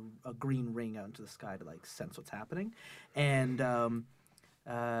a green ring out into the sky to like sense what's happening, and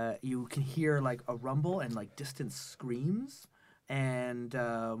you can hear like a rumble and like distant screams. And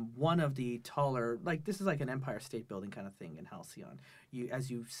one of the taller, like this is like an Empire State Building kind of thing in Halcyon. As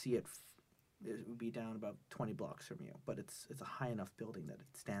you see it, it would be down about 20 blocks from you, but it's a high enough building that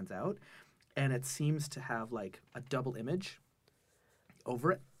it stands out, and it seems to have like a double image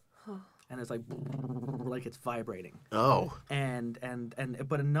over it, and it's like it's vibrating. Oh. And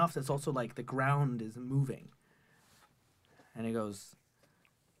but enough that's also like the ground is moving. And he goes,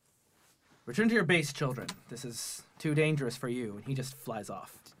 "Return to your base, children. This is too dangerous for you." And he just flies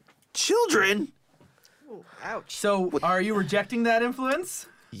off. Children? Ooh, ouch. So, are you rejecting that influence?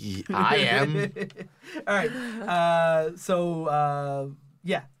 I am. All right.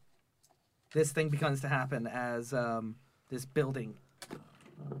 Yeah. This thing begins to happen as this building.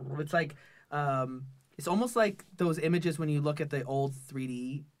 It's like, it's almost like those images when you look at the old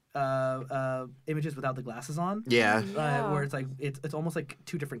 3D images without the glasses on. Yeah. Where it's like it's almost like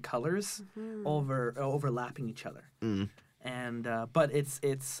two different colors overlapping each other. Mm. And but it's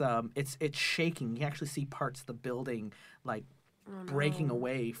shaking. You actually see parts of the building like breaking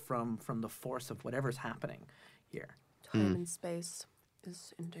away from the force of whatever's happening here. Time and space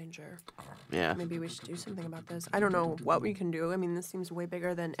is in danger. Yeah. Maybe we should do something about this. I don't know what we can do. I mean, this seems way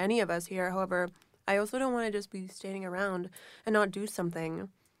bigger than any of us here. However, I also don't want to just be standing around and not do something.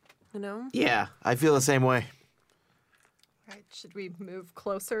 You know? Yeah, I feel the same way. Right, should we move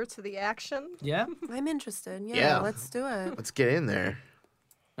closer to the action? Yeah. I'm interested. Yeah, Yeah. let's do it. Let's get in there.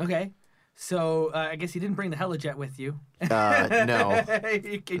 Okay. So I guess you didn't bring the helijet with you. No. You No.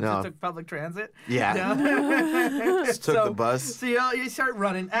 just took public transit. Yeah. No? Just took the bus. So you start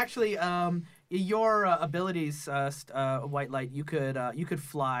running. Actually, your abilities, White Light, you could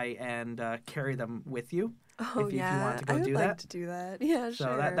fly and carry them with you. Oh, if you yeah. want to go I would do like that. to do that. Yeah, So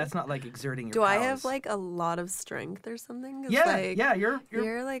sure. that's not like exerting your Do powers. I have like a lot of strength or something? 'Cause, Yeah, like, yeah. You're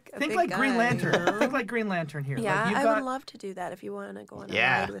like a think big like Green guy. Lantern. Think like Green Lantern here. Yeah, like, I got, would love to do that if you want to go on a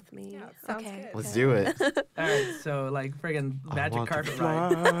Yeah. ride with me. Yeah, sounds okay. good. Let's do it. All right, so like friggin' I magic want to carpet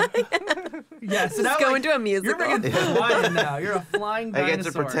ride. fly. Yeah, so now Let's go like, into a musical. you're friggin' flying now. You're a flying I dinosaur. get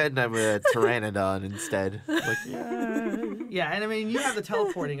to pretend I'm a pteranodon instead. Like, Yeah, and I mean you have the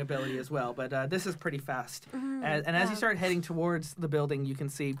teleporting ability as well, but this is pretty fast. And as you start heading towards the building, you can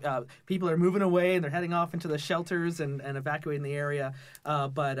see people are moving away and they're heading off into the shelters and evacuating the area.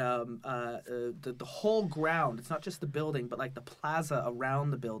 But the whole ground—it's not just the building, but like the plaza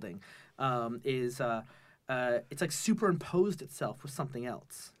around the building is it's like superimposed itself with something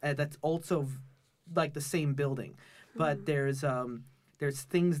else that's also like the same building, but there's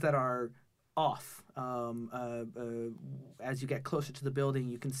things that are off. As you get closer to the building,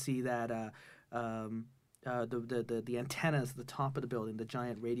 you can see that the antennas at the top of the building, the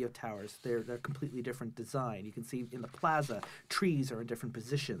giant radio towers, they're completely different design. You can see in the plaza, trees are in different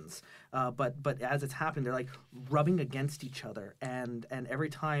positions, but as it's happening, they're like rubbing against each other, and every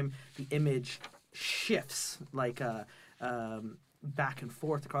time the image shifts like back and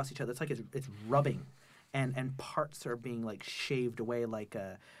forth across each other, it's like it's rubbing, and parts are being like shaved away like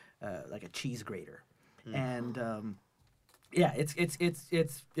a cheese grater, and yeah, it's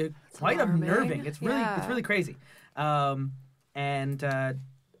quite alarming. unnerving. It's Yeah. really crazy, and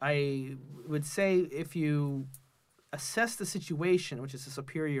I would say if you assess the situation, which is a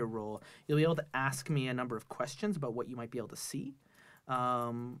superior role, you'll be able to ask me a number of questions about what you might be able to see,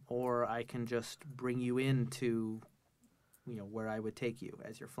 or I can just bring you into, where I would take you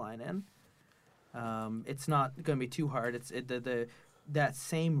as you're flying in. It's not going to be too hard. It's that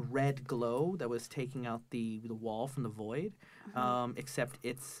same red glow that was taking out the wall from the void, except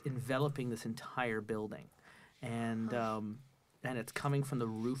it's enveloping this entire building, and it's coming from the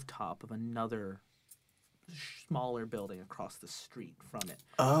rooftop of another smaller building across the street from it.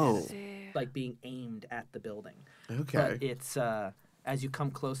 oh, Like being aimed at the building. okay. But it's as you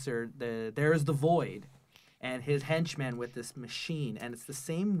come closer, there's the void, and his henchman with this machine, and it's the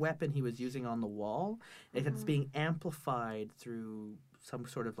same weapon he was using on the wall. It's being amplified through some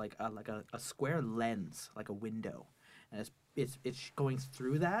sort of like a square lens, like a window, and it's going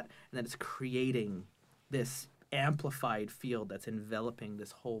through that, and then it's creating this amplified field that's enveloping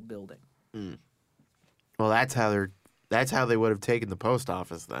this whole building. Well, that's how they would have taken the post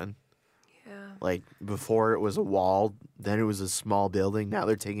office then. Yeah. Like before it was a wall, then it was a small building. Now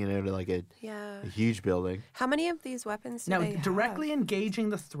they're taking it to like a huge building. How many of these weapons do Now, they directly have? engaging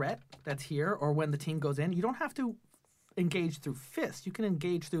the threat that's here, or when the team goes in, you don't have to engage through fists. You can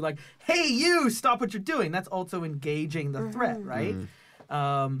engage through like, "Hey, you! Stop what you're doing." That's also engaging the threat, right?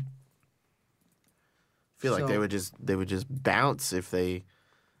 feel like So- they would just bounce if they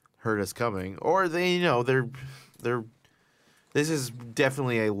heard us coming, or they're. This is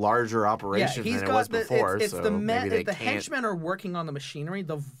definitely a larger operation than it was before. It's so the maybe they the can't. henchmen are working on the machinery.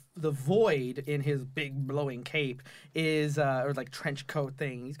 The void in his big blowing cape is or like trench coat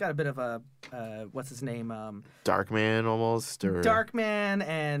thing. He's got a bit of a what's his name? Darkman almost, or Darkman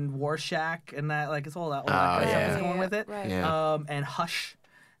and Warshack and that like it's all that kind of stuff yeah. is going with it. Right. Yeah. And Hush.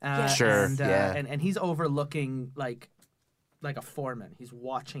 Sure, And, yeah. and he's overlooking like a foreman. He's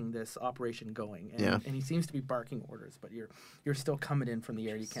watching this operation going, and, Yeah. and he seems to be barking orders. But you're still coming in from the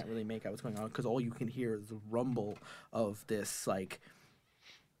air. You can't really make out what's going on because all you can hear is the rumble of this like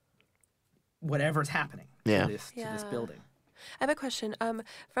whatever's happening Yeah. to this building. I have a question.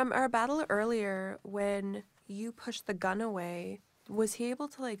 From our battle earlier, when you pushed the gun away, was he able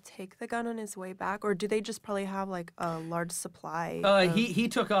to like take the gun on his way back, or do they just probably have like a large supply? He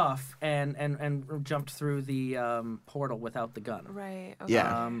took off and jumped through the portal without the gun. Right. Okay.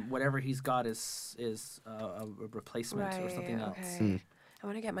 Yeah. Whatever he's got is a replacement or something else. Okay. I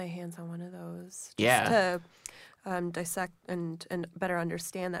want to get my hands on one of those. Just Yeah. To dissect and better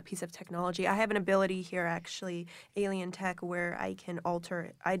understand that piece of technology. I have an ability here, actually, alien tech, where I can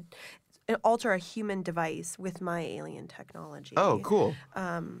alter a human device with my alien technology. Oh, cool.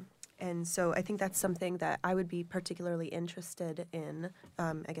 And so I think that's something that I would be particularly interested in,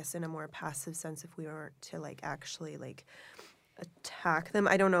 I guess in a more passive sense if we weren't to like actually like attack them.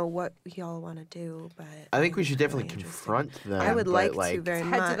 I don't know what y'all want to do, but I think we it's should definitely really interesting. confront them. I would but, like to very Head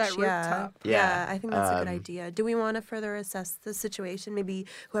much. to that yeah. rooftop. Yeah, I think that's a good Um, idea. Do we want to further assess the situation? Maybe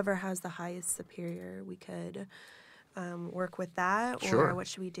whoever has the highest superior, we could work with that, Sure. or what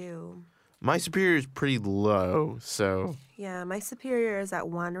should we do? My superior is pretty low, so Yeah, my superior is at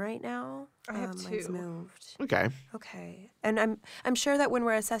 1 right now. I have Mine's 2. moved. okay. Okay, and I'm sure that when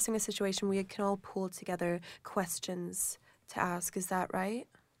we're assessing a situation, we can all pool together questions to ask. Is that right?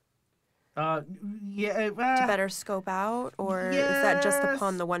 Yeah. To better scope out, or is that just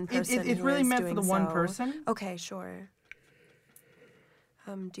upon the one person? It's who really is meant for doing the one so? person. Okay, sure.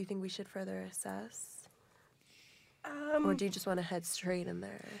 Do you think we should further assess, or do you just want to head straight in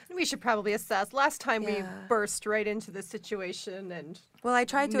there? We should probably assess. Last time we Yeah. burst right into the situation and Well, I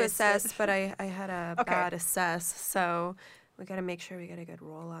tried to Missed it. assess, but I had a Okay. bad assess, so we got to make sure we get a good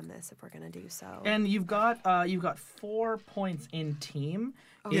roll on this if we're gonna do so. And you've got 4 points in team.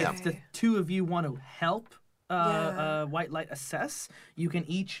 If the Okay. two of you want to help Yeah. White Light assess, you can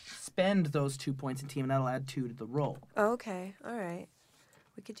each spend those 2 points in team, and that'll add 2 to the roll. Okay, all right,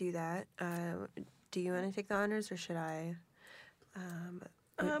 we could do that. Do you want to take the honors, or should I?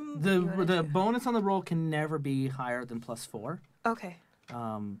 The bonus on the roll can never be higher than +4. Okay,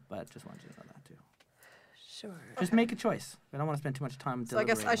 But just wanted you to know that too. sure. Just make a choice. I don't want to spend too much time. so I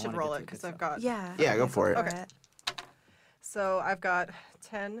guess I deliberating. should wanna roll get it to because good I've stuff. got Yeah. Yeah, go for it. Okay. So I've got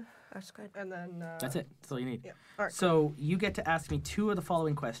 10 That's good. and then That's it. That's all you need. Yeah. All right. So you get to ask me 2 of the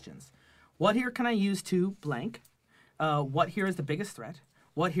following questions. What here can I use to blank? What here is the biggest threat?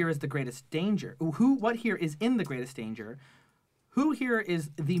 What here is the greatest danger? What here is in the greatest danger? Who here is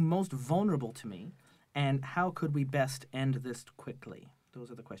the most vulnerable to me? And how could we best end this quickly?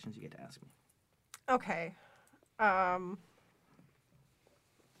 Those are the questions you get to ask me. Okay.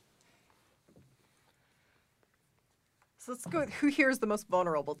 So let's go with who here is the most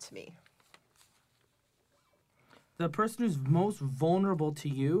vulnerable to me. The person who's most vulnerable to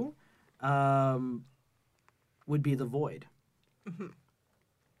you would be the void.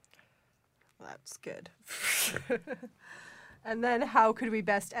 That's good. And then how could we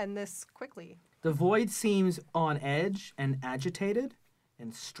best end this quickly? The void seems on edge and agitated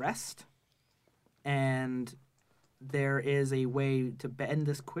and stressed. And there is a way to end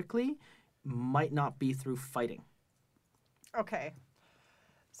this quickly, might not be through fighting. Okay.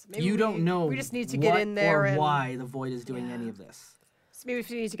 So maybe You don't know We just need to get what in there or and why the void is doing any of this. So maybe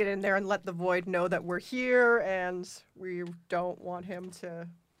we need to get in there and let the void know that we're here and we don't want him to,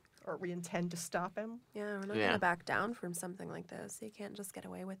 or we intend to stop him. Yeah, we're not Yeah. gonna back down from something like this. You can't just get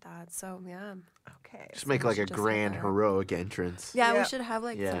away with that. So yeah. Okay. Just make like a should just grand have a- heroic entrance. Yeah, Yeah. we should have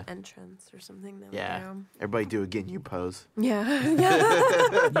like Yeah. some entrance or something. That Yeah. We Everybody do a Ginyu pose. Yeah.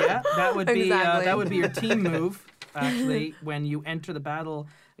 Yeah, that would be Exactly. that would be your team move. Actually, when you enter the battle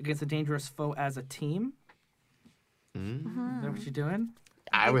against a dangerous foe as a team. Is that what you're doing?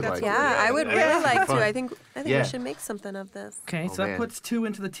 I would that's like. what Yeah, that. I would That'd really be like fun. to. I think Yeah. we should make something of this. Okay, Oh, so that man. puts 2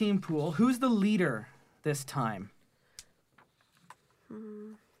 into the team pool. Who's the leader this time?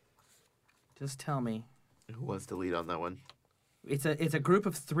 Just tell me. Who wants to lead on that one? It's a group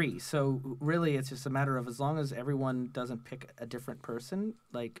of 3, so really it's just a matter of as long as everyone doesn't pick a different person,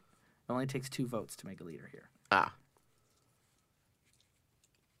 like, It only takes 2 votes to make a leader here. Ah.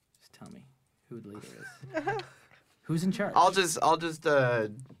 Just tell me who the leader is. Who's in charge? I'll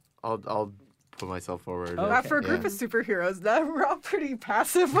put myself forward. Okay. For a group Yeah. of superheroes, now we're all pretty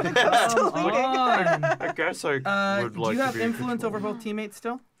passive when it comes to Come leading. on. I guess I would Do like you to have be in influence over control. both teammates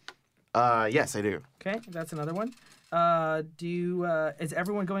still? Yes, I do. Okay, that's another one. Is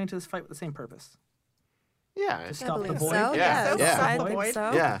everyone going into this fight with the same purpose? Yeah. To I stop the believe void? so. Yeah, yeah. I The think void.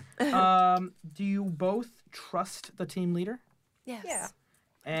 so. Yeah. Do you both trust the team leader? Yes. Yeah.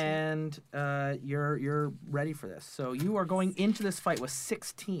 And you're ready for this. So you are going into this fight with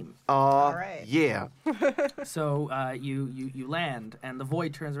 6 team. right. Yeah. So you land, and the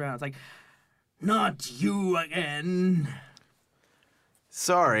void turns around. It's like, not you again.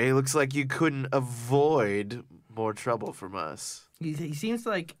 Sorry, looks like you couldn't avoid more trouble from us. He seems to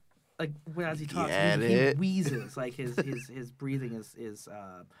like as he talks, Get he it? wheezes. Like his breathing is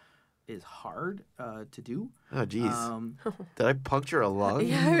hard to do. Oh, jeez. Did I puncture a lung?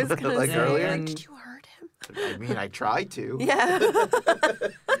 Yeah, I was gonna like say, earlier? like, did you hurt him? I mean, I tried to. Yeah.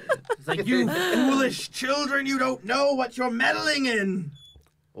 It's like, you foolish children, you don't know what you're meddling in.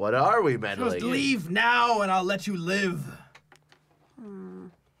 What are we Just meddling in? leave now, and I'll let you live.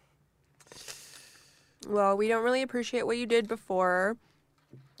 Well, we don't really appreciate what you did before,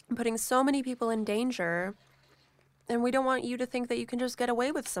 putting so many people in danger. And we don't want you to think that you can just get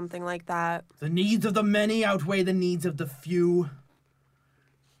away with something like that. The needs of the many outweigh the needs of the few.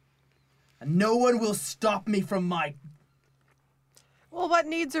 And no one will stop me from my... Well, what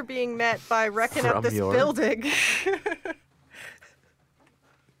needs are being met by wrecking up From this your- building?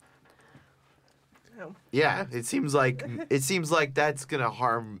 Oh. Yeah, it seems like that's gonna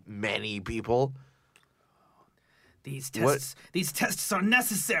harm many people. These What- tests are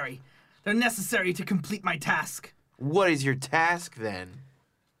necessary. They're necessary to complete my task. What is your task then?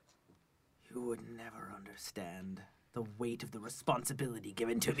 You would never understand the weight of the responsibility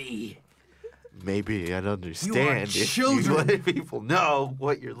given to me. Maybe I'd understand if children. you let people know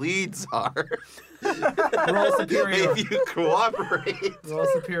what your leads are. Roll superior. If you cooperate. Roll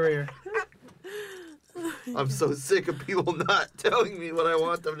superior. I'm so sick of people not telling me what I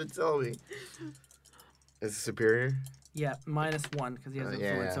want them to tell me. Is it superior? Yeah, -1 because he has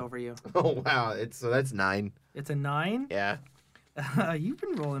influence over you. Oh wow, so that's 9. It's a 9. Yeah, You've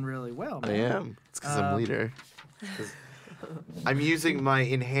been rolling really well, I man. am. It's because I'm leader. 'Cause I'm using my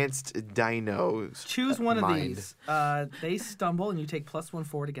enhanced dinos. Choose one of mind. these. They stumble, and you take +1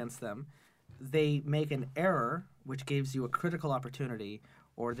 forward against them. They make an error, which gives you a critical opportunity,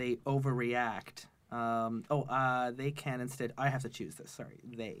 or they overreact. They can instead. I have to choose this. Sorry,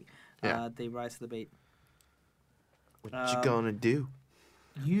 they. Yeah. They rise to the bait. What you gonna do?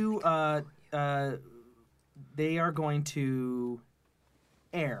 They are going to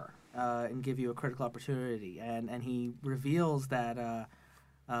err and give you a critical opportunity, and he reveals that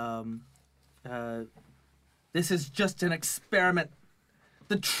this is just an experiment.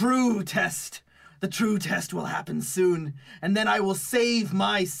 The true test will happen soon, and then I will save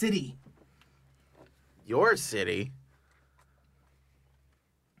my city. Your city?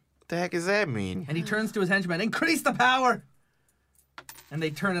 What the heck does that mean? And he turns to his henchmen, increase the power! And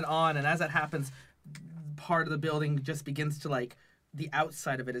they turn it on, and as that happens, part of the building just begins to, like, the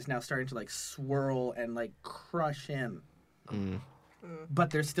outside of it is now starting to, like, swirl and, like, crush in. But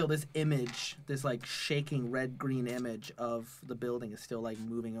there's still this image, this, like, shaking red-green image of the building is still, like,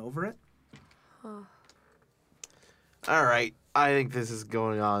 moving over it. All right, I think this is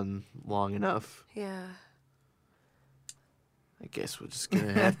going on long enough. Yeah. I guess we're just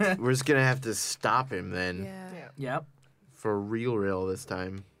gonna have to stop him then. Yeah. Yep. For real this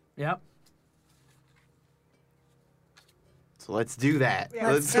time. Yep. So let's do that.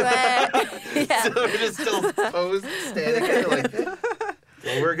 Yeah. Let's do it. Yeah. So we're just still posed, standing there like,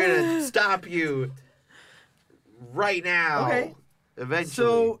 well, we're gonna stop you right now. Okay. Eventually.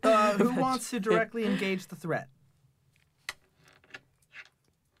 So, who wants to directly engage the threat?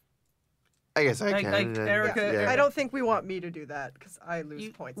 I guess I like can. Erica- Yeah. I don't think we want me to do that because I lose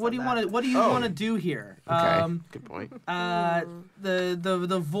points. What do you want to? What do you Oh. want to do here? Okay. Good point.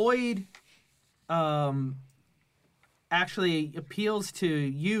 The void actually appeals to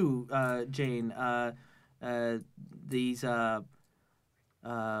you, Jane. These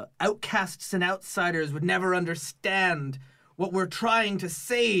outcasts and outsiders would never understand what we're trying to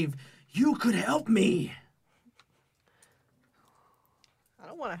save. You could help me. I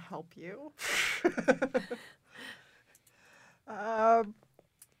don't want to help you.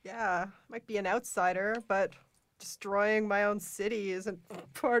 Yeah, might be an outsider, but destroying my own city isn't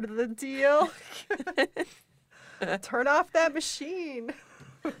part of the deal. Turn off that machine.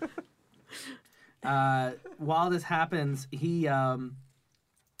 While this happens, he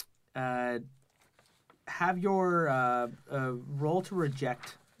have your roll to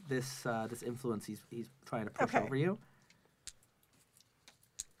reject this this influence he's trying to push Okay. over you.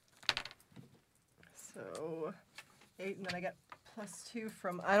 So 8, and then I get +2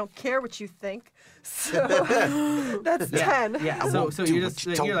 from I don't care what you think. So that's 10. Yeah. I So won't so do you're what just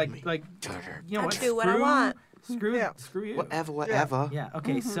you you're told like me. you know I'll what? do what I want. Screw Yeah. screw you. Whatever. Yeah.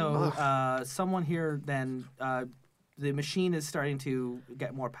 Okay. So someone here then the machine is starting to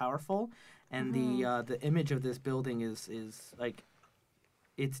get more powerful, and the image of this building is like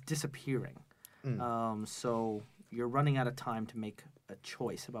it's disappearing. So you're running out of time to make a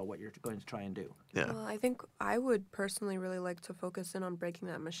choice about what you're going to try and do. Yeah. Well, I think I would personally really like to focus in on breaking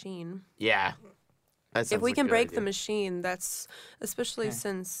that machine. Yeah. That If sounds we like a can good break idea. the machine, that's especially Okay.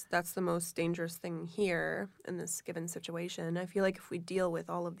 since that's the most dangerous thing here in this given situation. I feel like if we deal with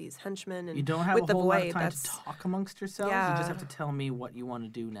all of these henchmen and You don't have with a the whole lot of void, time that's to talk amongst yourselves. You Yeah. just have to tell me what you want to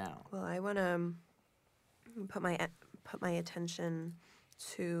do now. well, I want to put my attention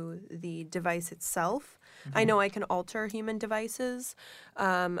to the device itself. I know I can alter human devices.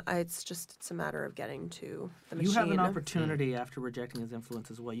 It's a matter of getting to the machine. You have an opportunity after rejecting his influence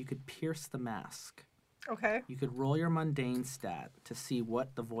as well. You could pierce the mask. Okay. You could roll your mundane stat to see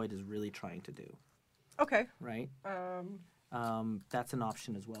what the void is really trying to do, Okay. right? Um, That's an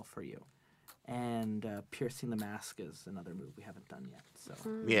option as well for you. And piercing the mask is another move we haven't done yet.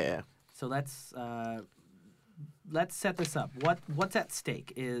 Yeah. So let's set this up. What's at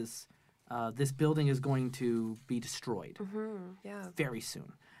stake is this building is going to be destroyed Yeah. very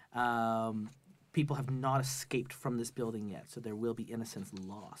soon. People have not escaped from this building yet, so there will be innocents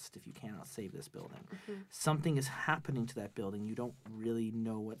lost if you cannot save this building. Something is happening to that building. You don't really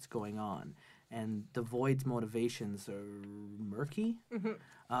know what's going on. And the Void's motivations are murky.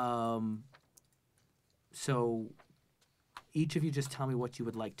 So each of you just tell me what you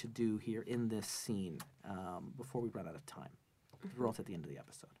would like to do here in this scene before we run out of time. The roll's at the end of the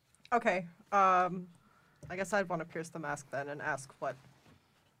episode. okay. I guess I'd want to pierce the mask then and ask what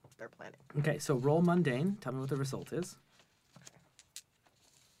they're planning. Okay, so roll mundane. Tell me what the result is.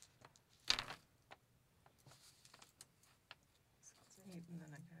 So it's 8, and then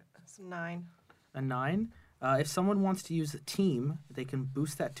I get some 9. A 9. If someone wants to use a team, they can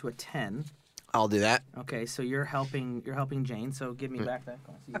boost that to a 10. I'll do that. Okay, so you're helping Jane. So give me back that.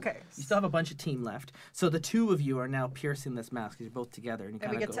 So Okay. You still have a bunch of team left. So the two of you are now piercing this mask. You're both together, and you And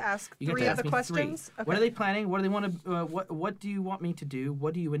kind we of get go. to ask You get 3 to of ask the me 3. questions. What are they planning? What do they want to? What do you want me to do?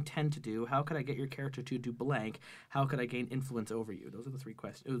 What do you intend to do? How could I get your character to do blank? How could I gain influence over you? Those are the 3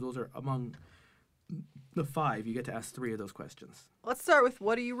 questions. Those are among the 5. You get to ask 3 of those questions. Let's start with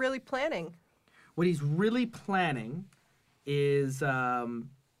what are you really planning? What he's really planning is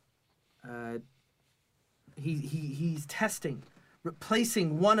he's testing,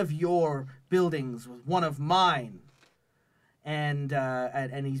 replacing one of your buildings with one of mine, and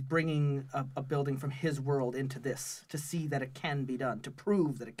he's bringing a building from his world into this to see that it can be done, to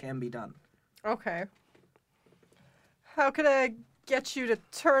prove that it can be done. Okay. How could I get you to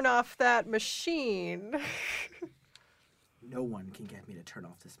turn off that machine? No one can get me to turn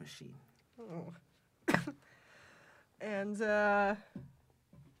off this machine. And,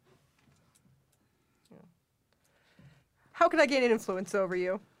 how could I gain an influence over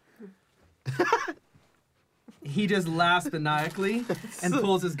you? He just laughs maniacally and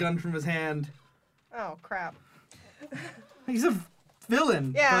pulls his gun from his hand. Oh, crap. He's a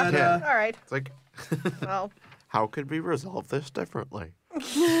villain. Yeah, but, Yeah. all right. It's like, Well, how could we resolve this differently? hey,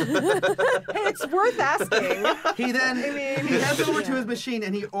 it's worth asking he then he heads over to his machine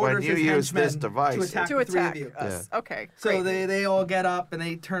and he orders you his use this henchmen device, to attack to the 3 attack of you. us. Okay, So great. they all get up and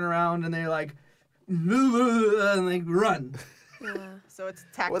they turn around and they're like, and they run. Yeah. So it's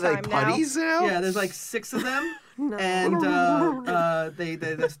attack Were they time now. putties now? Yeah, there's like 6 of them, No. and they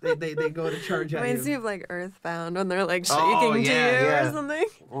go to charge at Reminds me you. of like Earthbound when they're like shaking Oh, to yeah, you yeah. or something.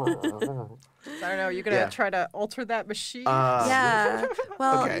 I don't know. You're gonna Yeah. try to alter that machine. Yeah.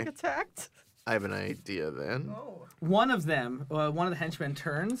 Well, Okay. Being attacked. I have an idea then. Oh. One of them, one of the henchmen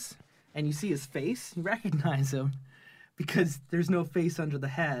turns, and you see his face. You recognize him because there's no face under the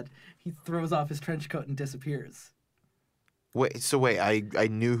head. He throws off his trench coat and disappears. Wait, I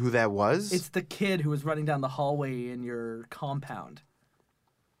knew who that was? It's the kid who was running down the hallway in your compound.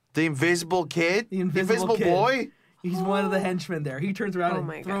 the invisible kid? The invisible kid. boy? He's one of the henchmen there. He turns around Oh and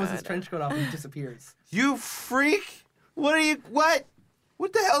my throws his God. trench coat off and disappears. You freak! What?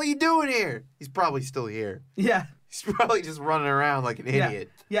 What the hell are you doing here? He's probably still here. Yeah. He's probably just running around like an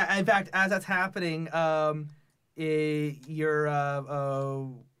idiot. Yeah. In fact, as that's happening, your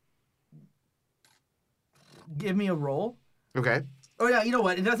give me a roll. Okay. Oh yeah, you know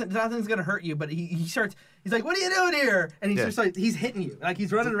what? Nothing's gonna hurt you. But he starts. He's like, "What are you doing here?" And he's just like, he's hitting you. Like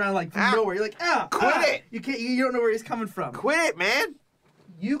he's running around like from nowhere. You're like, Quit it! You can't. You don't know where he's coming from. Quit it, man.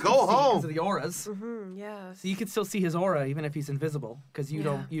 You Go can see home. because of the auras. Yeah. So you can still see his aura even if he's invisible because you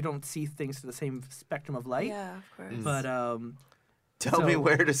don't see things to the same spectrum of light. Yeah, of course. But Tell me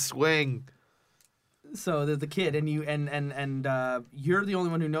where to swing. So the kid and you and you're the only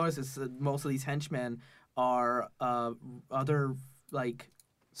one who notices that most of these henchmen are other like.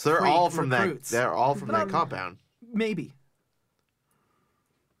 So they're all from recruits. that. They're all from that compound. Maybe.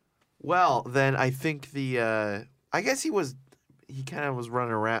 Well, then I think the. I guess he kind of was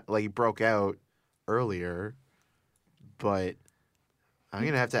running around like he broke out earlier, but I'm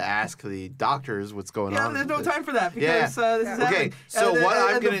gonna have to ask the doctors what's going on. Yeah, there's no with this. time for that because this is Okay, happening. so what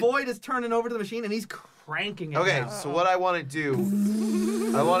I'm and gonna- the void is turning over to the machine and he's cranking it. Okay, now. so what I want to do,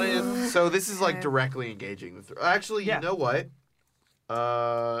 so this is like directly engaging the. Actually, Yeah. you know what?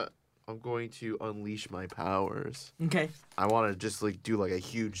 I'm going to unleash my powers. Okay. I want to just like do like a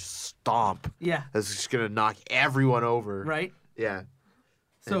huge stomp Yeah. that's just gonna knock everyone over. Right. Yeah.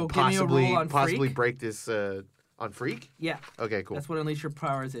 So And give me a roll on possibly freak. break this on freak. Yeah. Okay, cool. That's what Unleash Your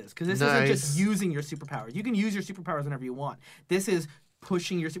Powers is. Because this Nice. isn't just using your superpowers. You can use your superpowers whenever you want. This is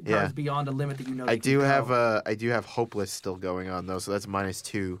pushing your superpowers Yeah. beyond a limit that you know. I they can do go. have hopeless still going on though, so that's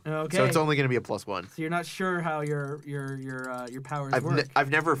 -2. Okay. So it's only gonna be a +1. So you're not sure how your powers work. I've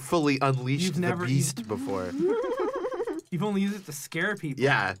never fully unleashed You've the never- beast before. You've only used it to scare people.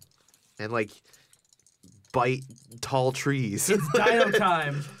 Yeah, and like bite tall trees. It's Dino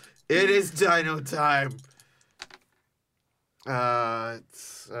time. It is Dino time.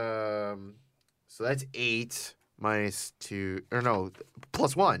 So that's 8 -2, or no,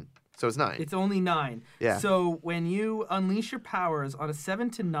 +1. So it's 9. It's only 9. Yeah. So when you unleash your powers on a 7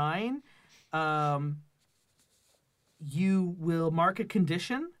 to 9, you will mark a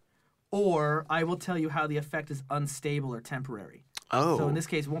condition, or I will tell you how the effect is unstable or temporary. Oh. So in this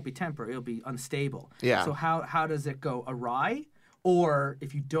case, it won't be temporary; it'll be unstable. Yeah. So how does it go awry? Or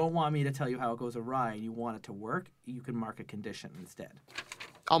if you don't want me to tell you how it goes awry and you want it to work, you can mark a condition instead.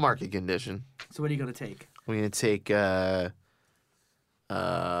 I'll mark a condition. So what are you going to take? I'm gonna take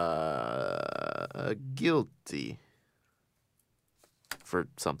guilty for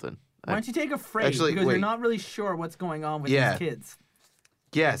something. Why don't you take afraid? Actually, because wait. you're not really sure what's going on with Yeah. these kids.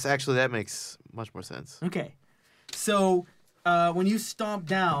 Yes, actually, that makes much more sense. Okay. So when you stomp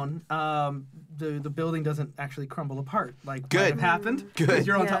down, the building doesn't actually crumble apart like might Good. have happened. Good. Because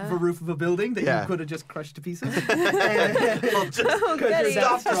you're on top Yeah. of a roof of a building that Yeah. you could have just crushed to pieces. Goody.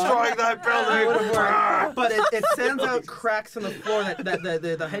 Stop destroying that building! But it sends out cracks on the floor that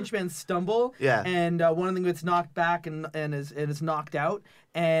the henchmen stumble. Yeah. And one of them gets knocked back and is knocked out.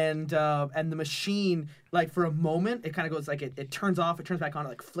 And the machine, like for a moment, it kind of goes like it turns off, it turns back on, it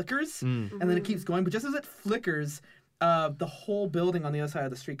like flickers, and then it keeps going. But just as it flickers, the whole building on the other side of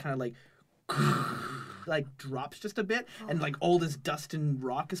the street kind of like drops just a bit, and like all this dust and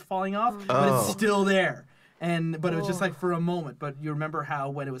rock is falling off, but it's Oh. still there. But it was just like for a moment. But you remember how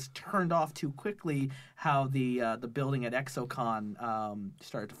when it was turned off too quickly, how the building at Exocon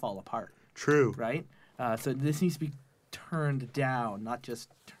started to fall apart, True. right? So this needs to be turned down, not just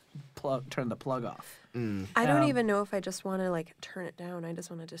turn the plug off. I don't even know if I just want to like turn it down. I just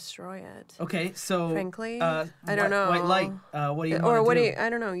want to destroy it. Okay, so Frankly, I don't know. White light. What do you Or want what to do do? you? I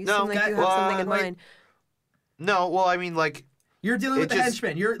don't know. You No, seem like okay, you have well, something in wait. mind. No, well, I mean, like, You're dealing It with the just-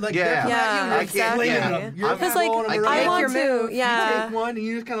 henchmen. You're like Yeah. they're coming at you, Yeah, and you're exactly. flinging Yeah. them. You're I'm- Because, like, throwing them I around. can't- I want Your move. to. Yeah. You take one and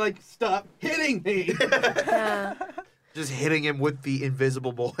you just kind of like stop hitting me. Yeah. just hitting him with the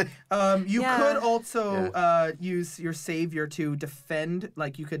invisible boy. You Yeah. could also use your savior to defend.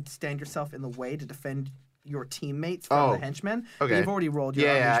 Like you could stand yourself in the way to defend your teammates from Oh, the henchmen. okay. You've already rolled your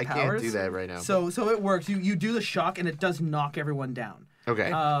Yeah, I unleashed can't powers. do that right now. So it works. You do the shock and it does knock everyone down.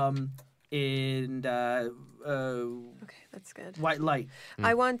 Okay. Okay, that's good. White light.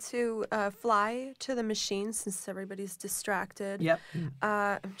 I want to fly to the machine since everybody's distracted. Yep.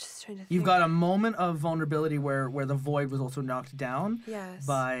 I'm just trying to think. You've got a moment of vulnerability where the void was also knocked down Yes.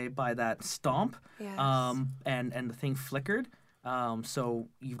 by that stomp. Yes. And the thing flickered. So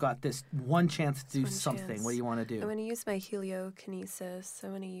you've got this one chance to do one something. chance. What do you want to I'm do? going to use my heliokinesis. I'm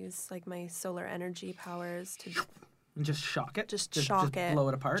going to use like my solar energy powers to And just shock it. just shock it. Blow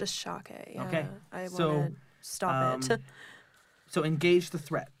it apart. Just shock it. Yeah. Okay. I So, want to stop it. So engage the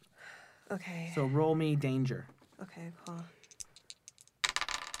threat. Okay. So roll me danger. Okay, cool.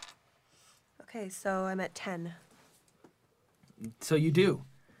 Okay, so I'm at 10. So you do,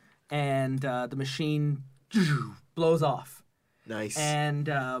 and the machine blows off. Nice. And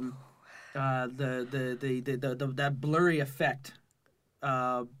that blurry effect,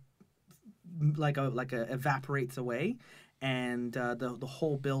 like a evaporates away, and the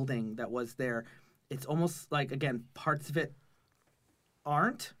whole building that was there, it's almost like, again, parts of it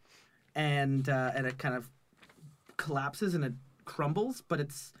aren't, and it kind of collapses and it crumbles, but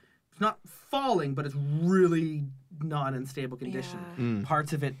it's not falling, but it's really not in stable condition. Yeah.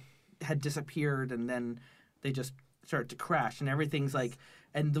 Parts of it had disappeared, and then they just start to crash, and everything's like,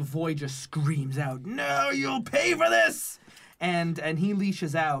 and the void just screams out, "No, you'll pay for this!" And he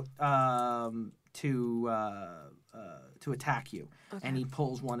leashes out to attack you, and he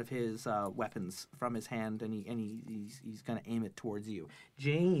pulls one of his weapons from his hand, and he's gonna aim it towards you.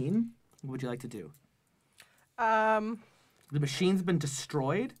 Jane, what would you like to do? The machine's been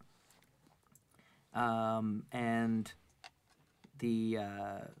destroyed, and the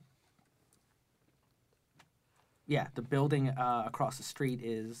the building across the street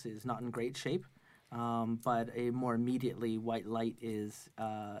is not in great shape, but a more immediately white light is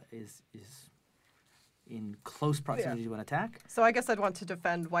in close proximity to an attack. So I guess I'd want to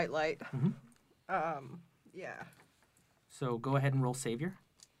defend White Light. Mm-hmm. Yeah. So go ahead and roll Savior.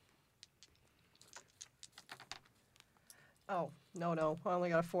 Oh, no. I only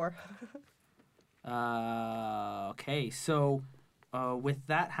got a 4. Okay, so with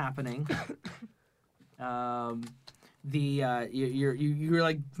that happening, you're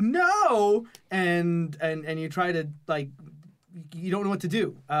like, no, and you try to, like, you don't know what to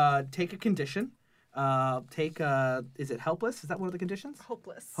do. Take a condition. Is it helpless? Is that one of the conditions?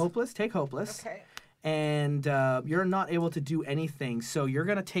 Hopeless. Hopeless. Take hopeless. Okay. And you're not able to do anything, so you're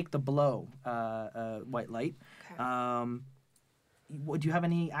gonna take the blow, White Light. Okay. Do you have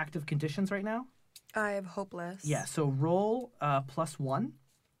any active conditions right now? I have hopeless. Yeah. So roll +1.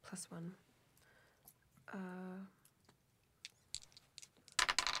 +1.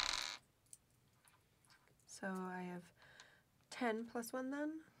 So I have 10 + 1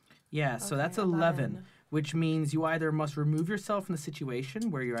 then? Yeah, so Okay, that's 11, which means you either must remove yourself from the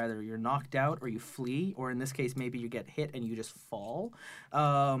situation where you're knocked out or you flee, or in this case, maybe you get hit and you just fall.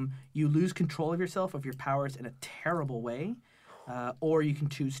 You lose control of yourself, of your powers in a terrible way, or you can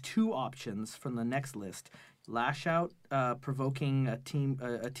choose 2 options from the next list. Lash out, provoking a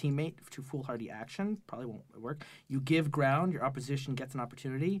teammate to foolhardy action, probably won't work. You give ground, your opposition gets an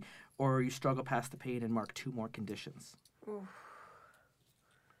opportunity, or you struggle past the pain and mark 2 more conditions. Oof.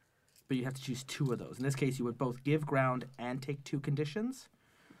 But you have to choose 2 of those. In this case, you would both give ground and take 2 conditions,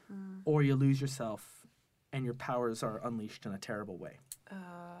 or you lose yourself and your powers are unleashed in a terrible way.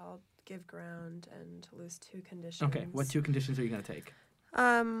 I'll give ground and lose 2 conditions. Okay, what 2 conditions are you going to take?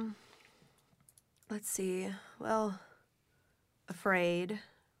 Let's see. Well, afraid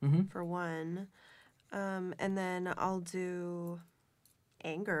for 1, and then I'll do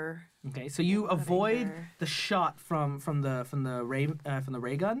anger. Okay, so you lot of avoid anger. the shot from the ray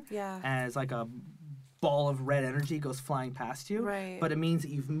gun, Yeah. as like a ball of red energy goes flying past you. Right. But it means that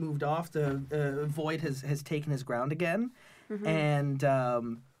you've moved off. The void has taken his ground again, and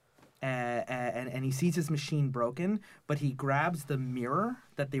he sees his machine broken. But he grabs the mirror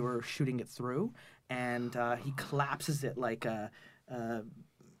that they were shooting it through, and he collapses it like a.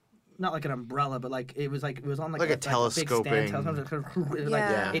 Not like an umbrella, but it was on Like a telescoping.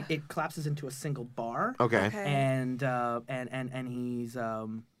 Yeah. It collapses into a single bar. Okay. And he's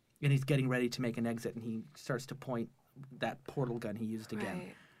getting ready to make an exit, and he starts to point that portal gun he used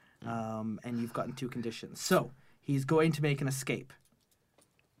again. Right. And you've gotten 2 conditions. So he's going to make an escape.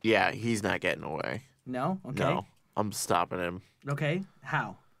 Yeah, he's not getting away. No? Okay. No, I'm stopping him. Okay.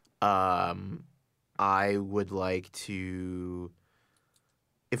 How? I would like to.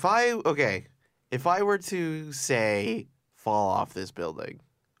 If I were to say fall off this building,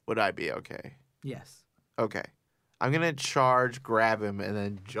 would I be okay? Yes. Okay. I'm gonna charge, grab him, and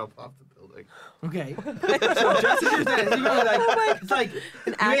then jump off the building. Okay. So just as you're saying, you know, it's like An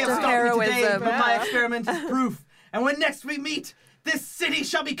you may act have of stopped me today, heroism. but my experiment is proof. And when next we meet, this city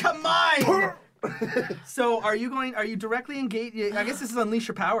shall become mine. So are you directly engaged? I guess this is unleash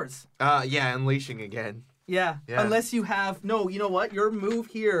your powers. Yeah, unleashing again. Yeah. Yeah. Unless you have you know what? Your move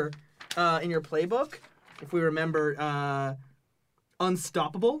here in your playbook, if we remember,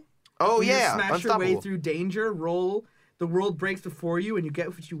 unstoppable. Oh When yeah, you smash unstoppable. your way through danger, roll. The world breaks before you, and you get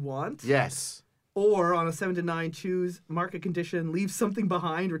what you want. Yes. Or on a 7 to 9, choose market condition, leave something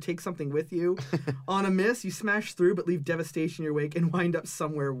behind or take something with you. On a miss, you smash through but leave devastation in your wake and wind up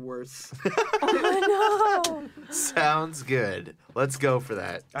somewhere worse. Oh no! Sounds good. Let's go for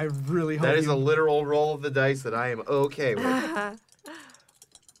that. I really hope That is you... a literal roll of the dice that I am okay with.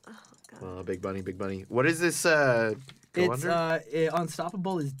 Big bunny, big bunny. What is this? go It's under?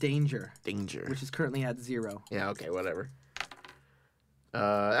 unstoppable is danger, Danger. which is currently at 0. Yeah, okay, whatever.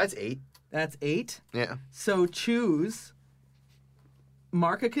 That's 8. That's 8. Yeah. So choose,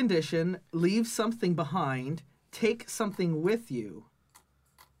 mark a condition, leave something behind, take something with you.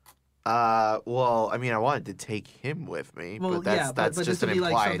 Well, I mean, I wanted to take him with me, Well, but that's yeah, that's but just this an would be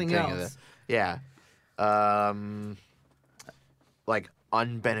like implied something thing. Of else. Yeah. Like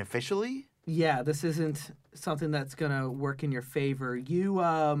unbeneficially? Yeah, this isn't something that's gonna work in your favor. You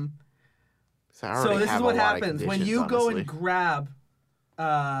 'Cause I So already this is have a what lot of happens when conditions, you go honestly. and grab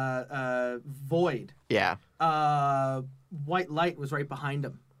Void. Yeah. White light was right behind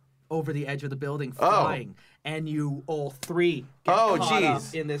him, over the edge of the building, Oh. flying, and you all 3 get Oh, caught up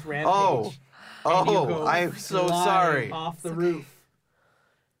jeez. in this rampage. Oh. and you Oh, go I'm so flying sorry. Off the roof.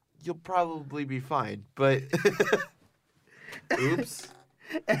 You'll probably be fine, but oops.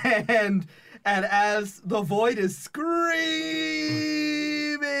 And as the Void is screaming,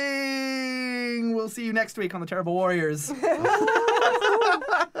 we'll see you next week on the Terrible Warriors.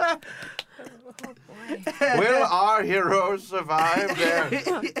 Will our heroes survive their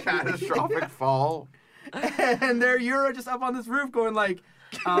catastrophic fall? And there you're just up on this roof going like,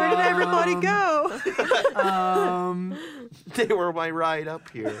 Where did everybody go? They were my ride up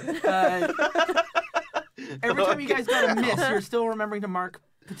here. Every time you guys got a miss, you're still remembering to mark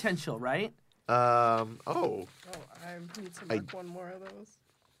potential, right? Oh. Oh, I need to mark one more of those.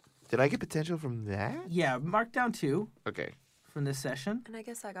 Did I get potential from that? Yeah, mark down 2 Okay. from this session. And I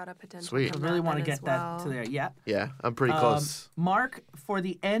guess I got a potential. Sweet. I from really that want to then get as well. that to there. Yeah. Yeah, I'm pretty close. Mark for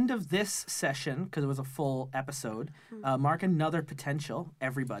the end of this session, because it was a full episode. Mark another potential,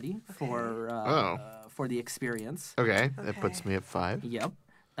 everybody, for the experience. Okay, that puts me at 5. Yep.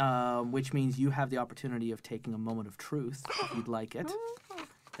 Which means you have the opportunity of taking a moment of truth if you'd like it.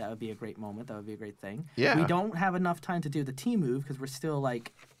 That would be a great moment. That would be a great thing. Yeah. We don't have enough time to do the team move because we're still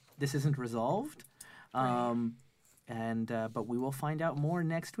like, this isn't resolved. But we will find out more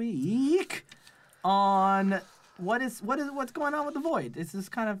next week on what's going on with the Void.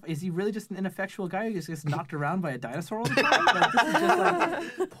 Is he really just an ineffectual guy who just gets knocked around by a dinosaur all the time? Like, this is just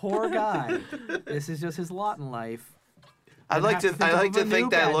like poor guy. This is just his lot in life. I'd like to think a new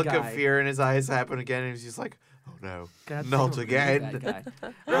that bad look guy. of fear in his eyes happen again, and he's just like, oh no, Gonna have to not think of a really again. bad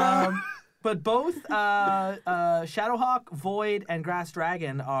guy. But both Shadowhawk, Void, and Grass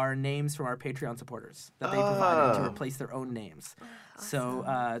Dragon are names from our Patreon supporters that they provided to replace their own names. So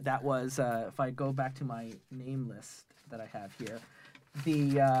that was, if I go back to my name list that I have here,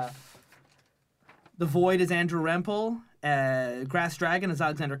 the Void is Andrew Rempel, Grass Dragon is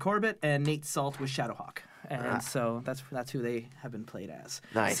Alexander Corbett, and Nate Salt was Shadowhawk. And so that's who they have been played as.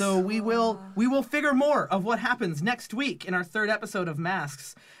 Nice. So we will figure more of what happens next week in our 3rd episode of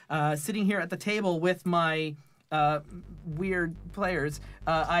Masks. Sitting here at the table with my weird players,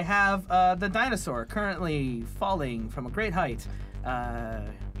 I have the dinosaur currently falling from a great height,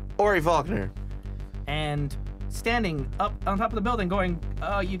 Ori Faulkner. and standing up on top of the building, going,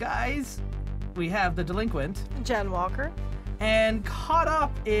 "You guys, we have the delinquent." Jen Walker. And caught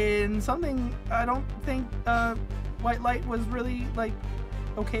up in something I don't think White Light was really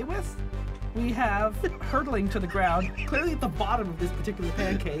okay with. We have hurtling to the ground, clearly at the bottom of this particular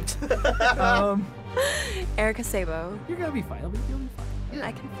pancake. Erica Sabo. You're gonna be fine. You'll be fine.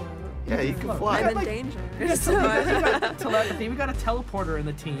 I can float. Yeah, you can Float. fly. I'm like- in danger. We got telepathy. We got a teleporter in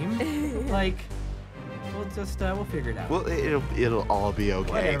the team. We'll figure it out. Well, it'll all be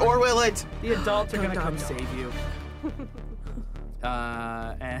okay. Whatever. Or will it? The adults are gonna come no. save you.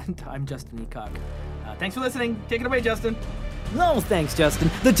 And I'm Justin Eacock. Thanks for listening. Take it away, Justin. No, thanks, Justin.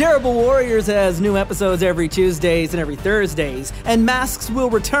 The Terrible Warriors has new episodes every Tuesdays and every Thursdays, and Masks will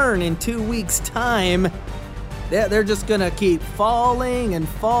return in 2 weeks' time. They're just gonna keep falling and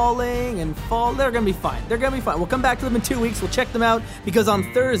falling and fall. They're gonna be fine. They're gonna be fine. We'll come back to them in 2 weeks. We'll check them out because on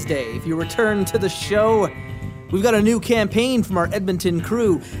Thursday, if you return to the show, we've got a new campaign from our Edmonton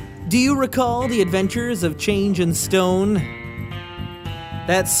crew. Do you recall the adventures of Change and Stone?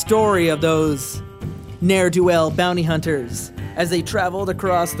 That story of those ne'er-do-well bounty hunters as they traveled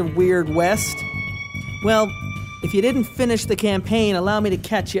across the weird West? Well, if you didn't finish the campaign, allow me to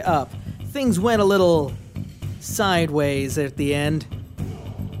catch you up. Things went a little sideways at the end.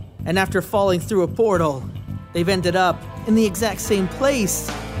 And after falling through a portal, they've ended up in the exact same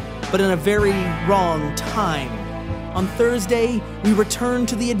place, but in a very wrong time. On Thursday, we return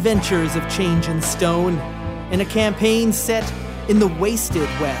to the adventures of Change and Stone in a campaign set in the wasted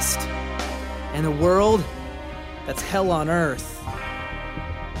West, and a world that's hell on Earth.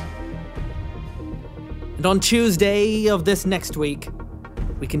 And on Tuesday of this next week,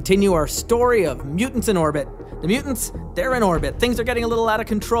 we continue our story of mutants in orbit. The mutants, They're in orbit. Things are getting a little out of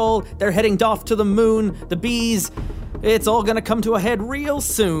control. They're heading off to the moon. The bees. It's all gonna come to a head real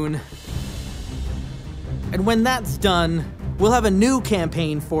soon. And when that's done, we'll have a new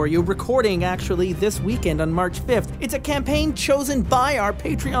campaign for you, recording actually this weekend on March 5th. It's a campaign chosen by our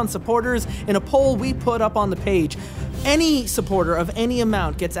Patreon supporters in a poll we put up on the page. Any supporter of any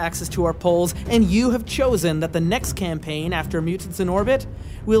amount gets access to our polls, and you have chosen that the next campaign after Mutants in Orbit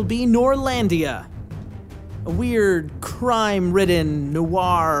will be Norlandia. A weird, crime-ridden,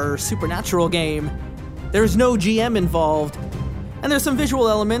 noir, supernatural game. There's no GM involved. And there's some visual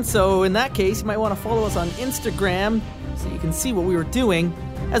elements, so in that case, you might want to follow us on Instagram so you can see what we were doing,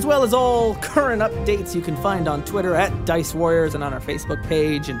 as well as all current updates you can find on Twitter at Dice Warriors and on our Facebook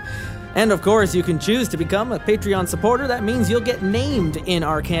page. And of course, you can choose to become a Patreon supporter. That means you'll get named in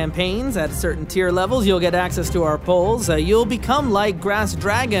our campaigns at certain tier levels. You'll get access to our polls. You'll become like Grass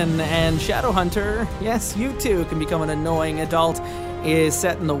Dragon and Shadowhunter. Yes, you too can become an annoying adult is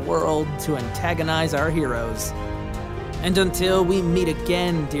set in the world to antagonize our heroes. And until we meet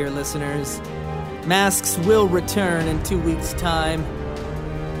again, dear listeners, masks will return in 2 weeks' time.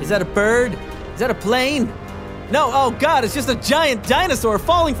 Is that a bird? Is that a plane? No, oh god, it's just a giant dinosaur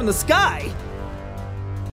falling from the sky!